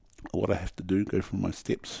what I have to do, go through my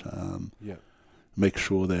steps. Make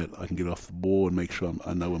sure that I can get off the ball and make sure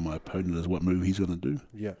I know when my opponent is, what move he's going to do.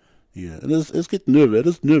 Yeah. Yeah. And it's getting nervous. It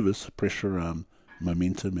is nervous, pressure,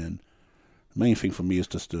 momentum. And the main thing for me is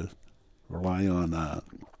just to rely on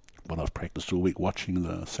what I've practiced all week, watching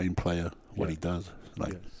the same player, what he does.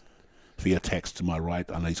 Like, if he attacks to my right,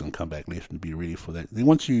 I know he's going to come back left and be ready for that. Then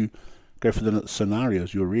once you go for the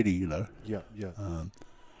scenarios, you're ready, and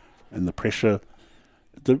the pressure...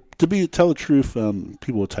 To tell the truth,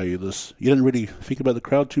 people will tell you this. You don't really think about the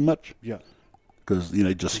crowd too much. Yeah. Because,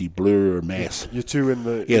 just see blur or mass. You're too in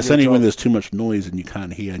the... Yeah, it's only when there's too much noise and you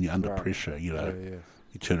can't hear and you're under pressure, Yeah. You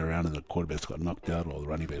turn around and the quarterback's got knocked out or the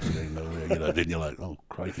running back's going nowhere, then you're like, oh,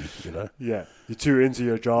 crikey, Yeah, you're too into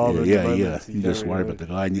your job. Yeah. You just worry about the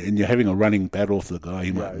guy. And you're having a running battle with the guy.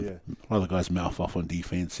 A lot of the guys mouth off on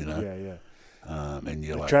defense, Yeah. And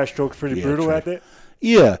you're the like... trash talk's pretty brutal out there?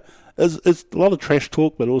 Yeah. It's a lot of trash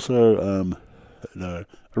talk, but also, I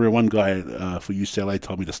remember one guy for UCLA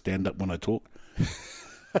told me to stand up when I talk. And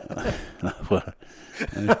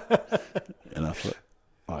I thought,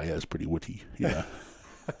 oh yeah, it's pretty witty, Yeah.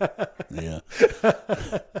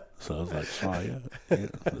 So I was like, oh yeah,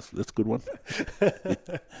 that's a good one.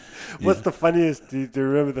 What's the funniest? Do you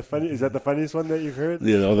remember the funny? Is that the funniest one that you've heard?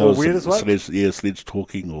 Yeah, or weirdest one? Sledge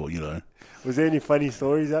talking, or Was there any funny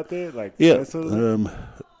stories out there? Like that sort of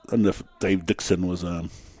I don't know if Dave Dixon was. I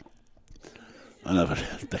don't know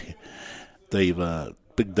if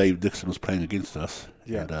Big Dave Dixon was playing against us.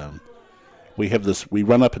 Yeah. And we have this. We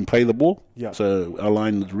run up and play the ball. Yeah. So our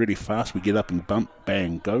line is really fast. We get up and bump,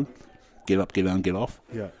 bang, go, get up, get down, get off.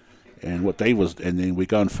 Yeah. And what Dave was, and then we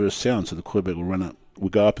go on first sound. So the quarterback will run up. We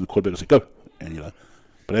go up, and the quarterback will say go, and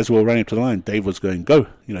But as we were running up to the line, Dave was going go.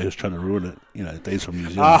 He was trying to ruin it. Dave's from New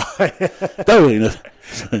Zealand. Go,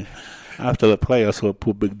 So, after the play, I saw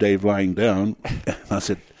poor Big Dave lying down, and I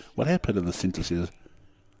said, what happened? And the center says,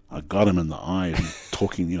 I got him in the eye, and he's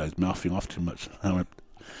talking, he's mouthing off too much. I went,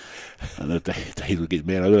 and Dave would get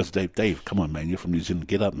mad. I go to Dave, come on, man, you're from New Zealand.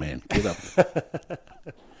 Get up, man. Get up.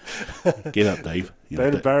 Get up, Dave.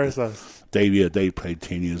 Don't embarrass us. Dave played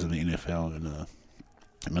 10 years in the NFL in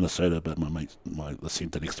Minnesota, but my mate, the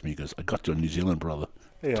center next to me goes, I got you in New Zealand, brother.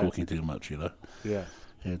 Yeah. Talking too much, Yeah.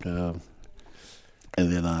 And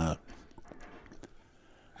then...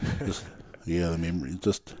 the memory,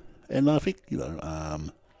 and I think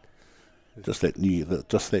just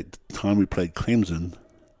that time we played Clemson,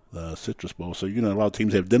 the Citrus Bowl. So a lot of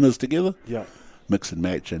teams have dinners together, mix and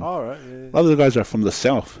match, and all right, a lot of the guys are from the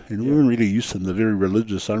South, and we weren't really used to them. They're very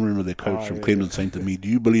religious. I remember their coach from Clemson saying to me, "Do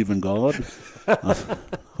you believe in God?" I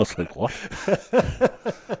was like, "What?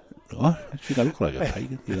 What? You think I look like a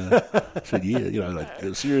pagan?" I said,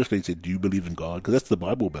 "Yeah." Seriously, he said, "Do you believe in God?" Because that's the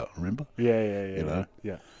Bible Belt, remember? Yeah.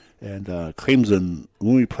 And Clemson,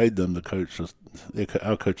 when we played them, our coach was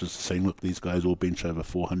saying, look, these guys all bench over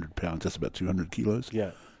 400 pounds. That's about 200 kilos.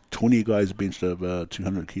 Yeah. 20 guys benched over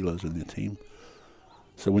 200 kilos in their team.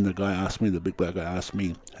 So when the guy asked me, the big black guy asked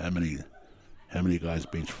me, how many guys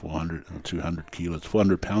bench 400 or 200 kilos,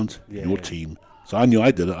 400 pounds in your team? So I knew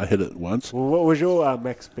I did it. I hit it once. Well, what was your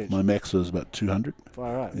max bench? My max was about 200.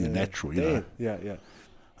 All right. Natural, Yeah.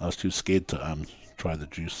 I was too scared to try the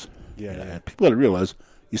juice. Yeah. People got to realize,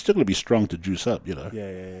 you're still going to be strong to juice up, Yeah.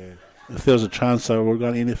 If there was a chance I would go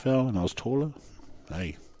to the NFL and I was taller,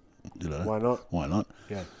 hey, why not? Why not?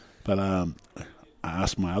 Yeah. But I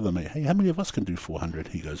asked my other mate, hey, how many of us can do 400?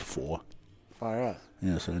 He goes, 4. Fire up.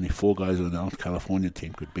 Yeah, so only 4 guys on our California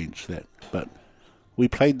team could bench that. But we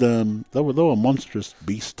played them, they were a monstrous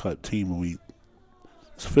beast type team. And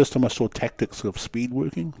it's the first time I saw tactics of speed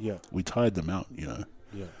working. Yeah. We tired them out, Yeah.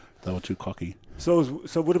 They were too cocky. So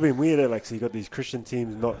it would have been weird, so you got these Christian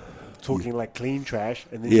teams not talking like clean trash,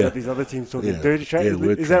 and then you got these other teams talking dirty trash.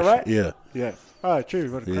 Is that right? Yeah. Yeah. Oh,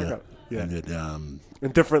 true. What a crack up. Yeah.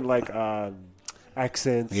 And different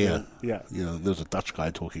accents. Yeah. Yeah. There was a Dutch guy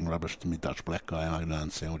talking rubbish to me, Dutch black guy, and I didn't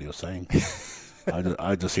understand what he was saying.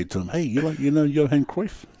 I just said to him, hey, you know Johan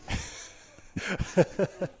Cruyff?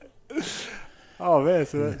 Oh man,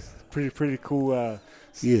 so that's pretty cool.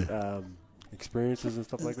 experiences and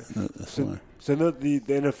stuff like that. No, so not the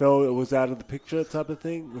NFL, it was out of the picture type of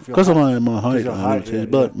thing? Because of my height, yeah,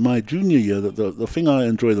 but my junior year, the thing I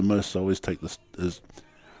enjoy the most, I always take this, is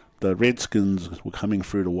the Redskins were coming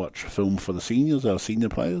through to watch film for the seniors, our senior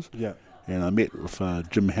players. Yeah. And I met with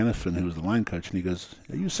Jim Hannafin, who was the line coach, and he goes,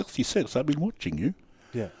 "Are you 66? I've been watching you."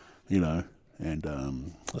 Yeah. You know, and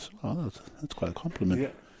I said, "Oh, that's quite a compliment."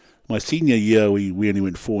 Yeah. My senior year, we only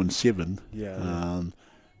went 4-7. Yeah.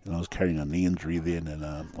 And I was carrying a knee injury then, and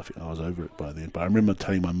I think I was over it by then. But I remember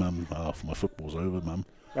telling my mum, "My football's over, Mum."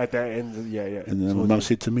 At that end, yeah. And then my mum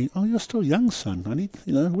said to me, "Oh, you're still young, son. I need,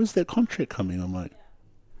 where's that contract coming?" I'm like,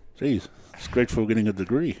 "Geez, it's great for getting a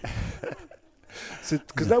degree." So,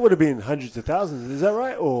 because that would have been hundreds of thousands, is that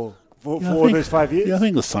right? Or for all those 5 years? Yeah, I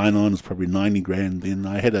think the sign-on is probably 90 grand. Then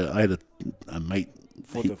I had a mate.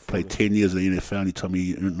 He played 10 years in the NFL, and he told me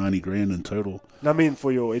he earned 90 grand in total. I mean,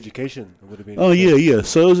 for your education, it would have been. Oh yeah.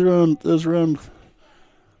 So it was around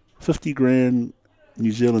 50 grand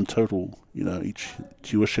New Zealand total. Each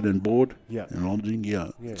tuition and board. Yeah. And lodging.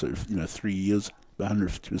 Yeah. So 3 years,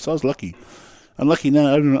 150. So I was lucky. I'm lucky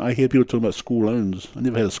now. I hear people talking about school loans. I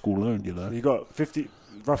never had a school loan. You got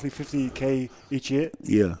roughly 50K each year.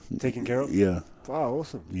 Yeah. Taken care of. Yeah. Wow,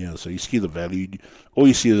 awesome. Yeah, so you see the value. All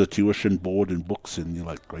you see is a tuition, board, and books, and you're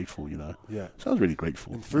like grateful, Yeah. So I was really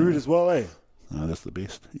grateful. And food as well, eh? That's the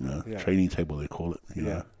best, Yeah. Training table, they call it, you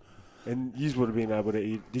know. And you would have been able to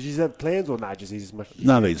eat. Did you have plans or not? Just eat as much?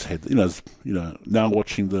 No, they just had, now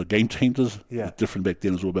watching the Game Changers, it's different back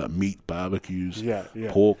then. It was all about meat, barbecues, yeah.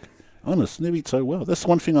 pork. Honest, never eat so well. That's the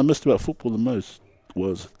one thing I missed about football the most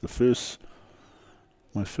was my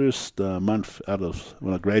first month out of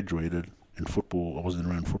when I graduated in football. I wasn't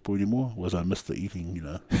around football anymore. I missed the eating,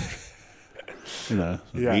 meat,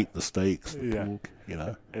 the steaks, the pork,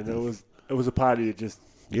 And it was a party of just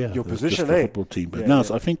your position, just the football team. But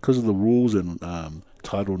I think because of the rules and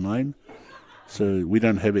Title IX, so we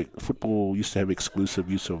don't have it. Football used to have exclusive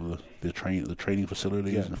use of the training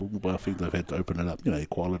facilities and football, but I think they've had to open it up,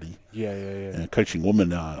 equality. Yeah. And coaching women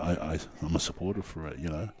now, I'm a supporter for it,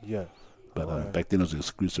 Yeah. But back then it was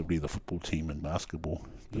exclusively the football team and basketball,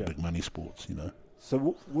 the big money sports,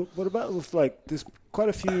 So what about with there's quite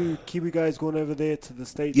a few Kiwi guys going over there to the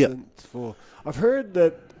States? Yeah. I've heard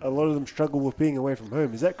that a lot of them struggle with being away from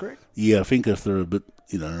home. Is that correct? Yeah, I think if they're a bit,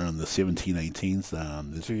 around the 17, 18s,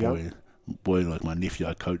 there's a boy like my nephew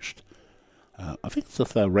I coached. I think it's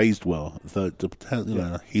if they're raised well.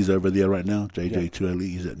 He's over there right now, JJ Tuali,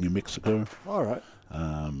 he's at New Mexico. All right.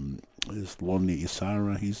 There's Lonnie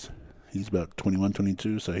Isara, he's about 21,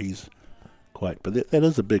 22, so he's quite, but that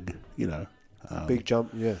is a big, big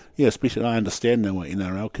jump, yeah. Yeah, especially I understand now why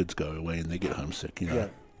NRL kids go away and they get homesick, Yeah,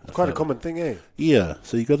 it's quite a common thing, eh? Yeah,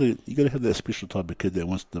 so you got to have that special type of kid that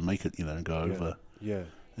wants to make it, and go over. Yeah.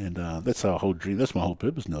 And that's our whole dream. That's my whole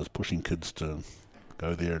purpose now, is pushing kids to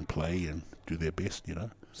go there and play and do their best,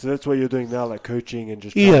 So that's what you're doing now, like coaching and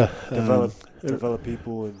just develop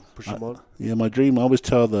people and push them on? Yeah, my dream, I always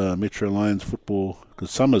tell the Metro Lions football, because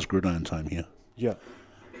summer's gridiron time here. Yeah.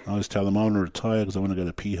 I always tell them I want to retire because I want to go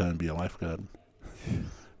to Piha and be a lifeguard.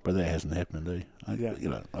 But that hasn't happened,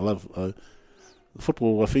 I love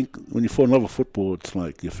football. I think when you fall in love with football, it's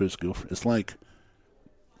like your first girlfriend. It's like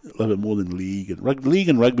a little bit more than league. And league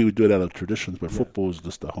and rugby, we do it out of traditions, but football is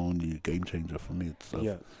just a whole new game changer for me.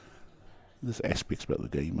 There's aspects about the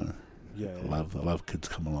game. I love kids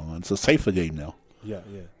coming along. It's a safer game now. Yeah.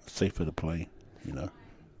 It's safer to play, A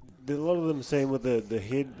lot of them saying with the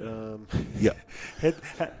head. Head.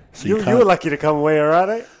 So you were lucky to come away, all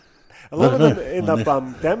right? A lot of them end up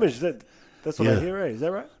damaged. That's what I hear, eh? Is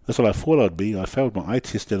that right? That's what I thought I'd be. I failed my eye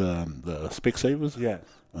test at the Specsavers. Yeah.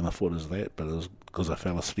 And I thought it was that, but it was because I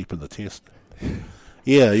fell asleep in the test. No,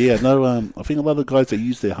 I think a lot of the guys that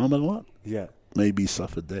use their helmet a lot maybe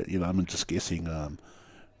suffered that. I'm just guessing.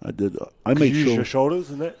 I made sure your shoulders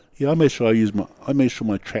and that. Yeah, I made sure I made sure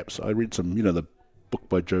my traps. I read some, the book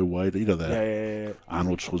by Joe Wade. The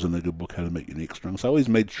Arnold Schwarzenegger book, How to Make Your Neck Strong. So I always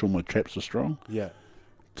made sure my traps are strong. Yeah.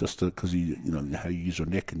 Just because you how you use your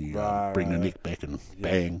neck and you bring the neck back and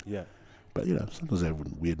bang. Yeah. But sometimes I have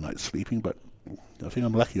weird nights sleeping. But I think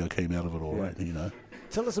I'm lucky I came out of it all right.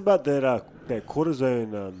 Tell us about that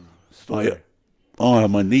cortisone story. Oh,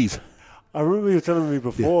 my knees. I remember you were telling me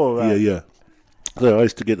before. Yeah. So I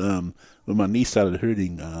used to get when my knee started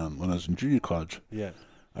hurting when I was in junior college. Yeah.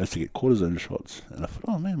 I used to get cortisone shots, and I thought,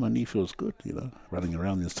 oh man, my knee feels good. Running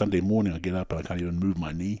around. And Sunday morning, I get up and I can't even move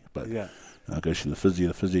my knee. But I go to the physio.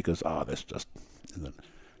 The physio goes, that's just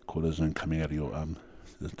cortisone coming out of your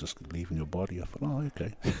just leaving your body. I thought, oh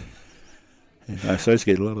okay. So I used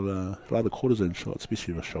to get a lot of cortisone shots,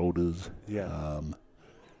 especially for shoulders. Yeah.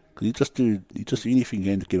 Cause you just do anything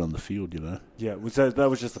you can to get on the field, you know. Yeah, that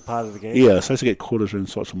was just a part of the game? Yeah, so I used to get quarters and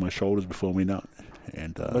shots on my shoulders before I went out.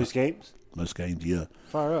 And, most games? Most games, yeah.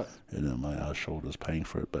 Far out. And my shoulder's paying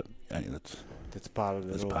for it, but hey, that's part of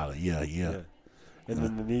it. That's part of it, yeah. And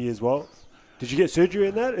then the knee as well? Did you get surgery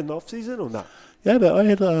in that in the off-season or not? Yeah, but I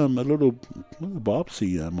had a little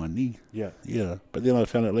biopsy on my knee. Yeah. Yeah, but then I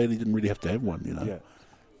found out later you didn't really have to have one, you know. Yeah.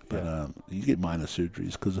 But you get minor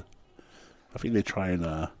surgeries because I think they try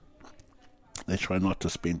not to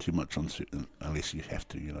spend too much on certain unless you have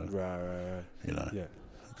to, you know. Right. You know. Yeah.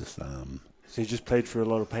 Just So you just played through a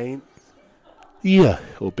lot of pain? Yeah,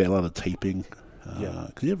 or a lot of taping. Yeah.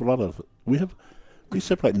 Because you have a lot of we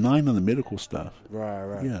separate 9 on the medical staff.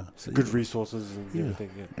 Right. Yeah. So good resources and everything.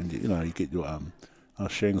 Yeah. And you get your I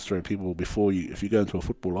was sharing the story. People if you go into a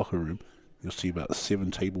football locker room, you'll see about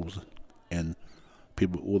 7 tables, and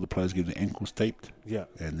all the players get their ankles taped. Yeah.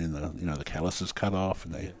 And then the calluses cut off,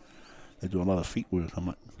 and they do a lot of feet work. I'm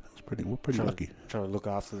like, we're pretty lucky. Trying to look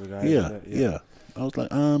after the guys. Yeah. I was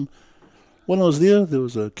like, when I was there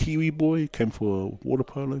was a Kiwi boy, came for water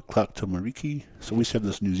polo, Clark Tamariki. So we used to have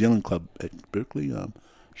this New Zealand club at Berkeley.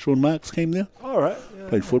 Sean Marks came there. All right. Yeah,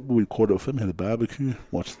 Played football. We caught up with him, had a barbecue,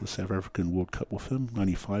 watched the South African World Cup with him,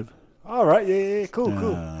 95. All right. Yeah. Cool.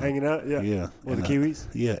 Hanging out. Yeah. Yeah. All the Kiwis.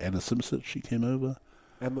 Yeah. Anna Simsich, she came over.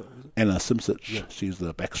 Anna Simsich, yeah. She's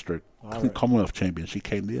the backstroke Commonwealth champion. She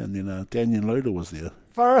came there, and then Daniel Loader was there.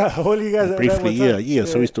 Far out. All you guys briefly, yeah.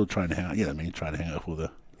 So we still trying to hang out. Trying to hang out with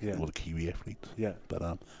all the Kiwi athletes. Yeah.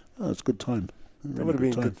 But it's a good time. That would have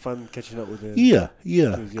been good fun catching up with them. Yeah.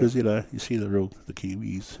 Because you see the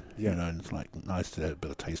Kiwis. Yeah. And it's like nice to have a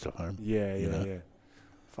bit of taste of home. Yeah.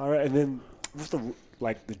 Far out. And then what's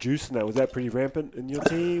the juice and that, was that pretty rampant in your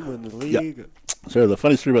team and the league? Yeah. So the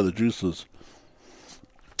funny story about the juice is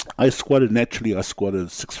I squatted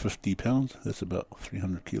 650 pounds. That's about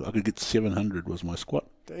 300 kilos. I could get 700 was my squat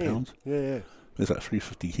pounds. Yeah. That's like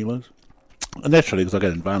 350 kilos. And naturally, because I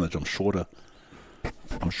got an advantage, I'm shorter.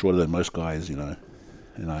 I'm shorter than most guys, you know.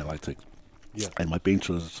 And I like to... Yeah. And my bench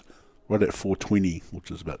was right at 420,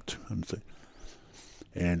 which is about 200.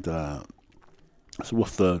 And so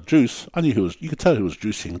with the juice, I knew you could tell who was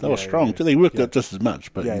juicing. They were strong. Yeah. They worked out just as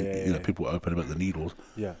much, but you know, people were open about the needles.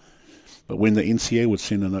 Yeah. But when the NCA would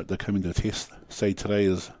send a note, they're coming to test, say today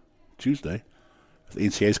is Tuesday, if the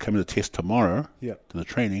NCA is coming to test tomorrow to the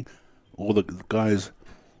training, all the guys,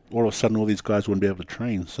 all of a sudden all these guys wouldn't be able to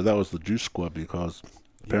train. So that was the juice squad, because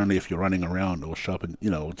apparently if you're running around or shopping,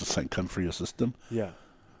 it'll just come through your system. Yeah.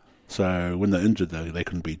 So when they're injured, they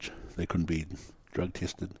couldn't be drug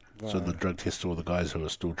tested. Right. So the drug tested all the guys who are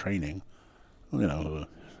still training, who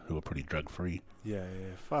are pretty drug free. Yeah.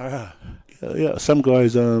 Far out. Yeah. Some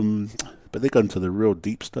guys, but they got into the real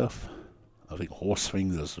deep stuff. I think horse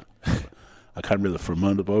fingers. I can't remember the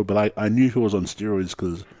formidable, but I knew he was on steroids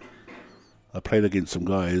because I played against some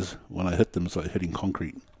guys. When I hit them, it's like hitting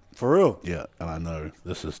concrete. For real? Yeah, and I know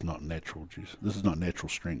this is not natural juice. This is not natural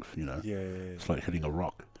strength, Yeah. It's like hitting a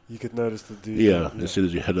rock. You could notice the dude. Yeah, as soon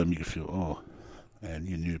as you hit him, you could feel, and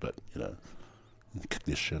you knew, but, kick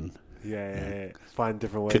their shin. Yeah. Find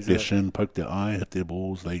different ways. Kick their shin, poke their eye, hit their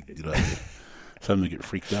balls. They, some of them get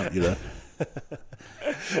freaked out,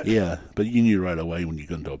 Yeah, but you knew right away when you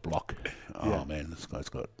got into a block. Oh, man, this guy's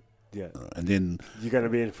got... Yeah. And then... You're going to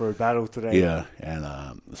be in for a battle today. Yeah, and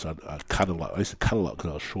so I'd cut a lot. I used to cut a lot because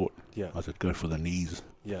I was short. Yeah. I said, go for the knees.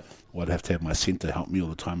 Yeah. Well, I'd have to have my centre help me all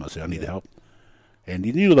the time. I said, I need help. And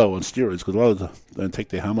you knew they were on steroids because a lot of them don't take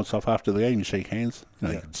their helmets off after the game. You shake hands.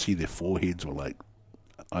 You can see their foreheads were like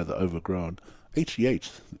either overgrown. HGH,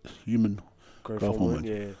 human growth hormone.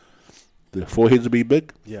 Yeah. Their foreheads will be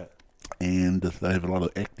big. Yeah. And they have a lot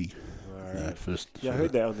of acne. Right. First. I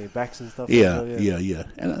heard that on their backs and stuff. Yeah.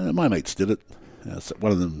 And my mates did it. So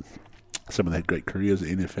one of them, some of them had great careers at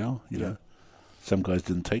NFL. You know, some guys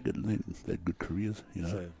didn't take it, and they had good careers.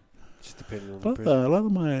 So just depending on but the person. a lot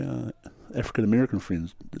of my African American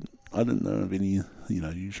friends, I didn't know of any.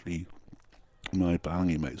 Usually my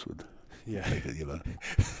Palangi mates would take it.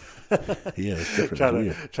 Yeah, it's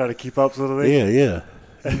different. Trying to keep up, sort of thing. Yeah.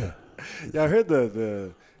 I heard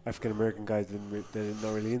the African American guys they're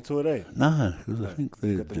not really into it, eh? No, because I think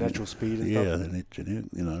they got the natural speed and stuff. Yeah, they're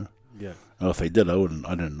genetic, Yeah. Oh, if they did, I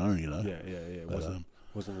didn't know, Yeah. It wasn't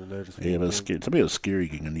a noticeable. Yeah, but it's scary. To me, it was scary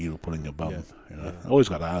getting a needle put in your bum. I always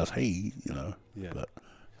got to ask, hey, Yeah. But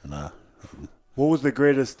nah. What was the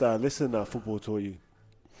greatest lesson football taught you?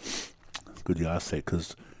 Good you asked that,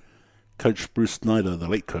 because Coach Bruce Snyder, the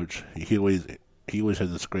late coach, he always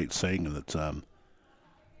had this great saying, and it's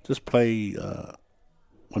just play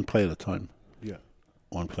one play at a time. Yeah.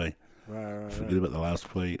 One play. Right. Forget about the last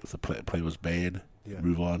play. If the play was bad,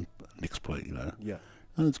 move on, next play, Yeah.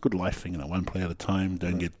 And it's a good life thing, one play at a time.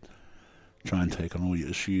 Don't try and take on all your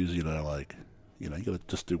issues, you got to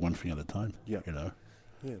just do one thing at a time, Yeah,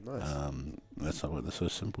 nice. That's so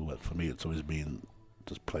simple, but for me it's always been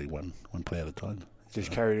just play one play at a time.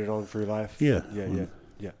 Just carried it on through life. Yeah.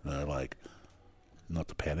 Not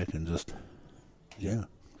to panic and just,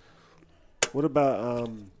 What about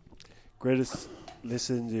greatest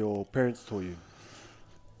lessons your parents taught you?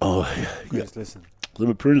 Oh, greatest lesson. So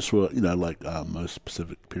my parents were, most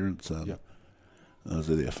specific parents. Was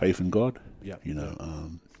their faith in God. Yeah.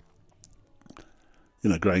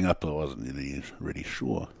 Growing up, I wasn't really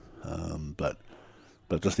sure, but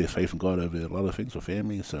just their faith in God over a lot of things for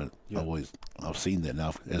family. So I've seen that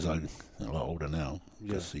now as I'm a lot older now.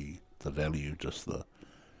 To see the value, just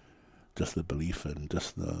the belief, and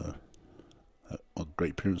just the what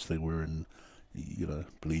great parents they were, in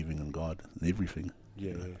believing in God and everything.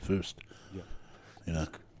 First. Yeah.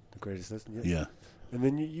 The greatest lesson. Yeah. And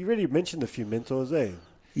then you already mentioned a few mentors, eh?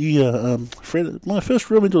 Yeah. Fred. My first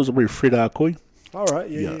real mentor was Fred Arcoy. All right.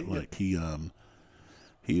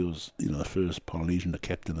 He was the first Polynesian to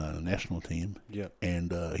captain a national team. Yeah.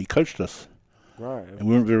 And he coached us. Right. And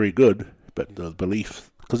we weren't very good, but the belief,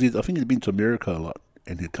 because I think he'd been to America a lot,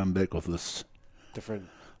 and he'd come back with this different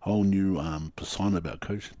whole new persona about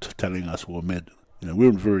coaching, telling us we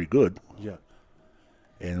weren't very good. Yeah.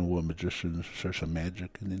 And we were magicians, show some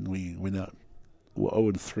magic, and then we went out. We were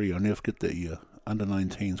 0-3. I'll never forget that year. Under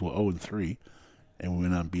 19s were 0-3, and we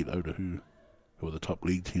went out and beat Otahu, who were the top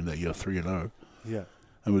league team that year, 3-0. Yeah.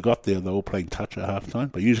 And we got there, they were all playing touch at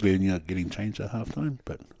halftime, but usually getting changed at halftime.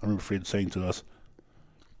 But I remember Fred saying to us,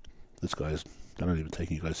 "This guy's, they're not even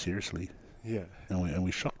taking you guys seriously." Yeah. And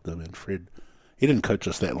we shocked them. And Fred, he didn't coach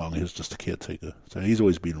us that long. He was just a caretaker. So he's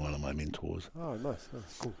always been one of my mentors. Oh, nice.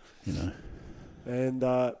 Cool. And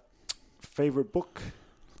favorite book?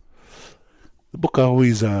 The book I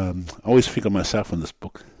always think of myself in this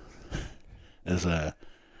book as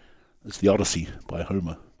it's the Odyssey by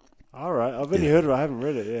Homer. All right, I've only heard of it. I haven't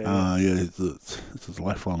read it. It's a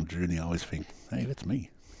lifelong journey. I always think, hey, that's me.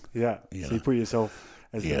 Yeah. So you put yourself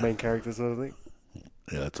as the main character, sort of thing.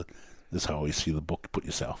 Yeah, that's how I always see the book. Put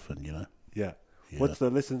yourself in, Yeah. What's the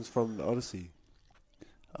lessons from the Odyssey?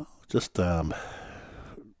 Oh, just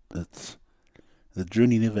it's the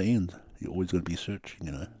journey never ends. You're always going to be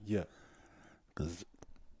searching, Yeah. Because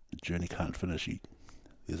the journey can't finish.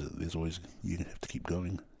 There's always, you have to keep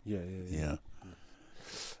going. Yeah.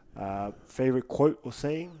 Favorite quote or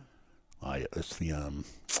saying? It's the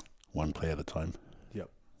one play at a time. Yep.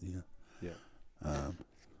 Yeah.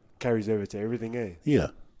 Carries over to everything, eh? Yeah.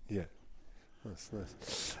 Yeah. That's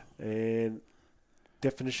nice. And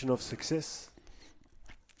definition of success?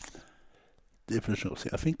 I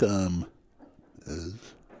think is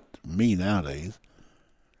me nowadays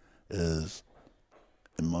is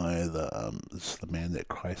am I the man that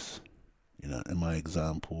Christ, in my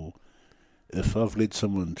example, if I've led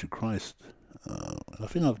someone to Christ, I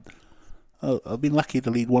think I've been lucky to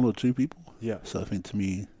lead one or two people. Yeah. So I think to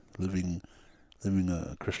me, living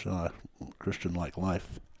a Christian-like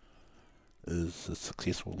life is a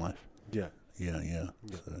successful life. Yeah. Yeah.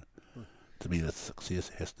 So to me, that success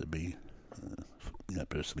has to be,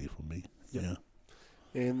 personally for me. Yeah.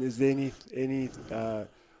 And is there any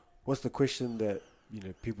what's the question that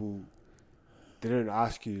people they don't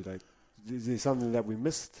ask you? Like, is there something that we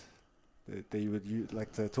missed that you would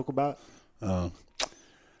like to talk about? I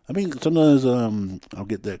mean, sometimes I'll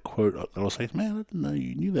get that quote. I'll say, "Man, I didn't know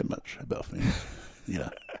you knew that much about things."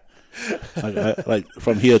 Like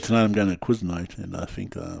from here tonight, I'm going to quiz night, and I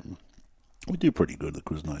think we do pretty good at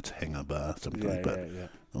quiz nights, hangar bar sometimes. But I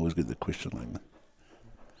always get the question like,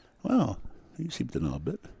 "Wow, you seem to know a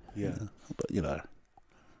bit." Yeah. But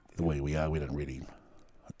the way we are, we don't really,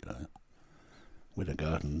 we don't go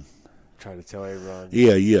out and try to tell everyone.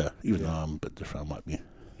 Yeah. Even though I'm a bit different, I might be.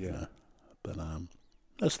 Yeah. But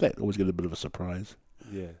that's that. Always get a bit of a surprise.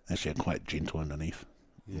 Yeah. Actually, I'm quite gentle underneath.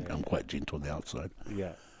 Yeah. I'm quite gentle on the outside.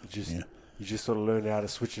 Yeah. You just sort of learn how to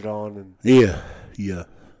switch it on and. Yeah.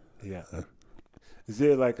 Is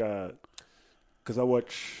there like because I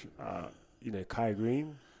watch, Kai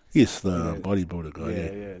Green. Yes, the bodybuilder guy.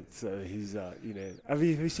 Yeah. So he's, have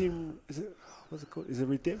you seen? What's it called? Is it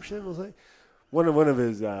Redemption or something? One of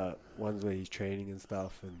his ones where he's training and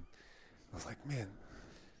stuff, and I was like, man,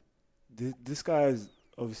 this guy's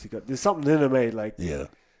obviously got there's something in him, mate. Like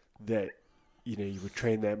that, you would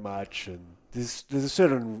train that much, and there's a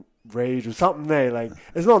certain rage or something there. Like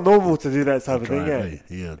it's not normal to do that type of thing.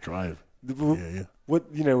 Yeah, drive. Yeah.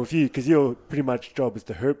 What with you, because your pretty much job is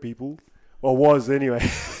to hurt people, or was anyway.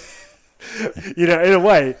 In a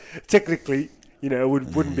way, technically, You know, it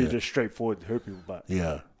wouldn't be just straightforward hurt people, but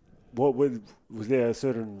what was there a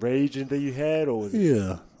certain rage that you had, or was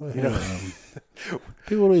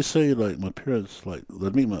people always say like my parents, like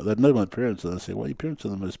they'd know my parents, and they say, "Well, your parents are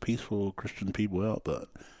the most peaceful Christian people out." But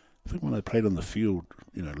I think when I played on the field,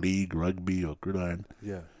 you know, league rugby or gridiron,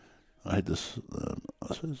 I had this. I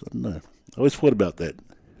don't know. I always thought about that.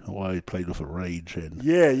 Why I played with a rage and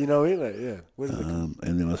you know, and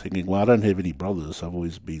then I was thinking, well, I don't have any brothers. I've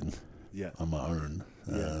always been on my own,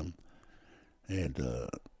 and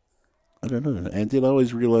I don't know. And then I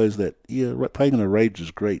always realised that playing in a rage is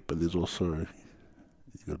great, but there's also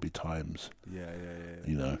got to be times,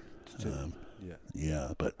 you know,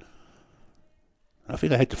 But I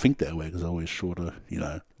think I had to think that way because I always shorter, you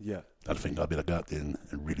know. I think I better go out there and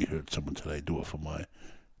really hurt someone today. Do it for my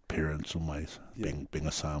parents or my being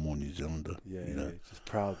a Samoan New Zealander. You know, just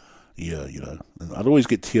proud. Yeah, you know, and I'd always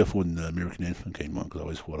get tearful when the American anthem came on because I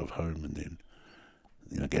always thought of home, and then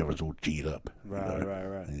you know, Gavin's all G'd up. Right.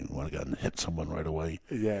 And you want to go and hit someone right away.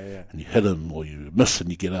 Yeah. And you hit him or you miss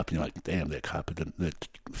and you get up and you're like, damn, that carpet, that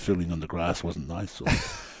filling on the grass wasn't nice. Or,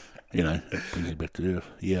 you know, it brings you back to earth.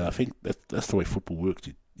 Yeah, I think that's the way football works.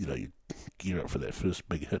 You know, you gear up for that first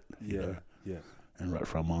big hit. You know? And right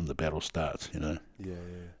from on, the battle starts, you know.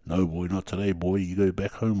 No, boy, not today, boy. You go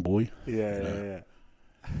back home, boy. Yeah.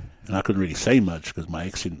 And I couldn't really say much because my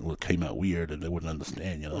accent came out weird and they wouldn't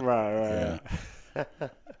understand, you know. Right.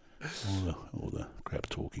 all the crap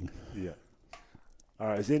talking. Yeah. All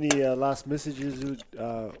right. Is there any last messages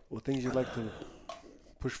or things you'd like to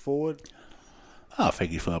push forward?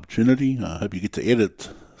 Thank you for the opportunity. I hope you get to edit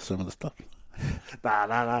some of the stuff. Nah.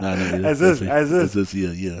 No, As is.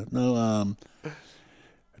 Yeah. No,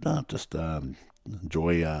 just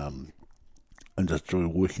enjoy. And just enjoy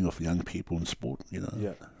working with young people in sport. You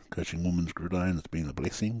know, coaching women's gridiron has been a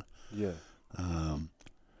blessing.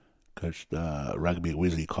 Coached rugby at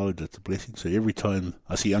Wesley College. That's a blessing. So every time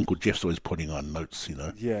I see Uncle Jeff's always putting on notes. You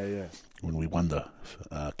know. Yeah. When we won the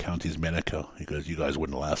counties Manukau, he goes, "You guys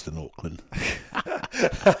wouldn't last in Auckland."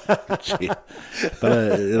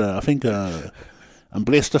 But you know, I think I'm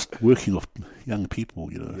blessed just working with young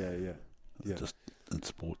people. You know. Yeah. Just in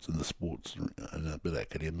the sports, and a bit of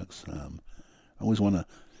academics. I always want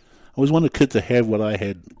a kid to have what I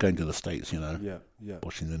had going to the States, you know. Yeah.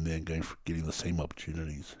 Pushing them there and getting the same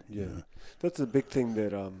opportunities. Yeah. You know? That's a big thing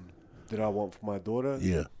that I want for my daughter.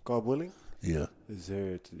 Yeah. God willing. Yeah. Is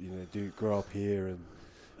her to grow up here and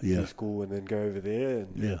do school and then go over there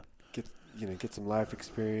and get some life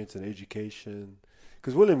experience and education.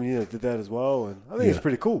 Because William, did that as well, and I think it's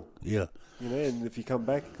pretty cool. Yeah. And if you come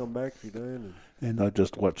back, you come back. If you don't. And I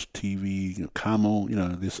just watch TV, Carmel,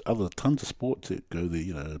 there's tons of sports that go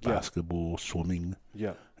there, basketball, swimming.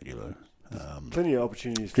 Yeah. Plenty of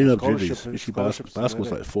opportunities. Especially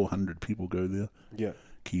basketball's like 400 people go there. Yeah.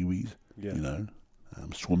 Kiwis.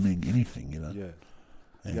 Swimming, anything, Yeah.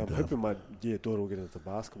 And, I'm hoping my daughter will get into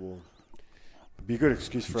basketball. It'd be a good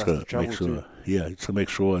excuse for us to travel too. Yeah, to make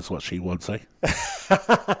sure it's what she wants, eh?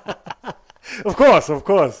 Of course.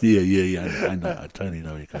 Yeah. I know. I totally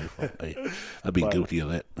know where you're coming from. Hey, I've been guilty of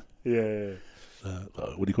that. Yeah.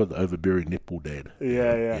 What do you call it? The overbearing netball dad.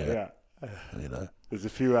 Yeah. There's a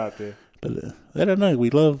few out there. But I don't know. We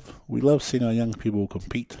love seeing our young people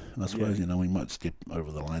compete. And I suppose we might step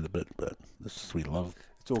over the line a bit, but we love.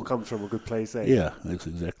 It all comes from a good place, eh? Yeah, that's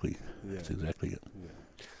exactly. That's exactly it. Yeah.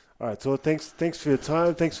 All right. So thanks for your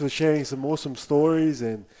time. Thanks for sharing some awesome stories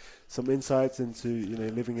and some insights into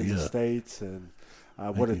living in the States and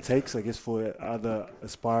what it takes, I guess, for other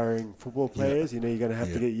aspiring football players. You're going to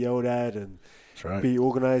have to get yelled at and be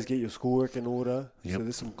organised, get your schoolwork in order. So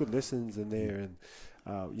there's some good lessons in there, and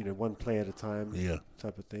one play at a time,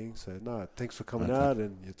 type of thing. So thanks for coming out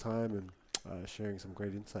and your time and sharing some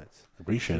great insights. Appreciate it.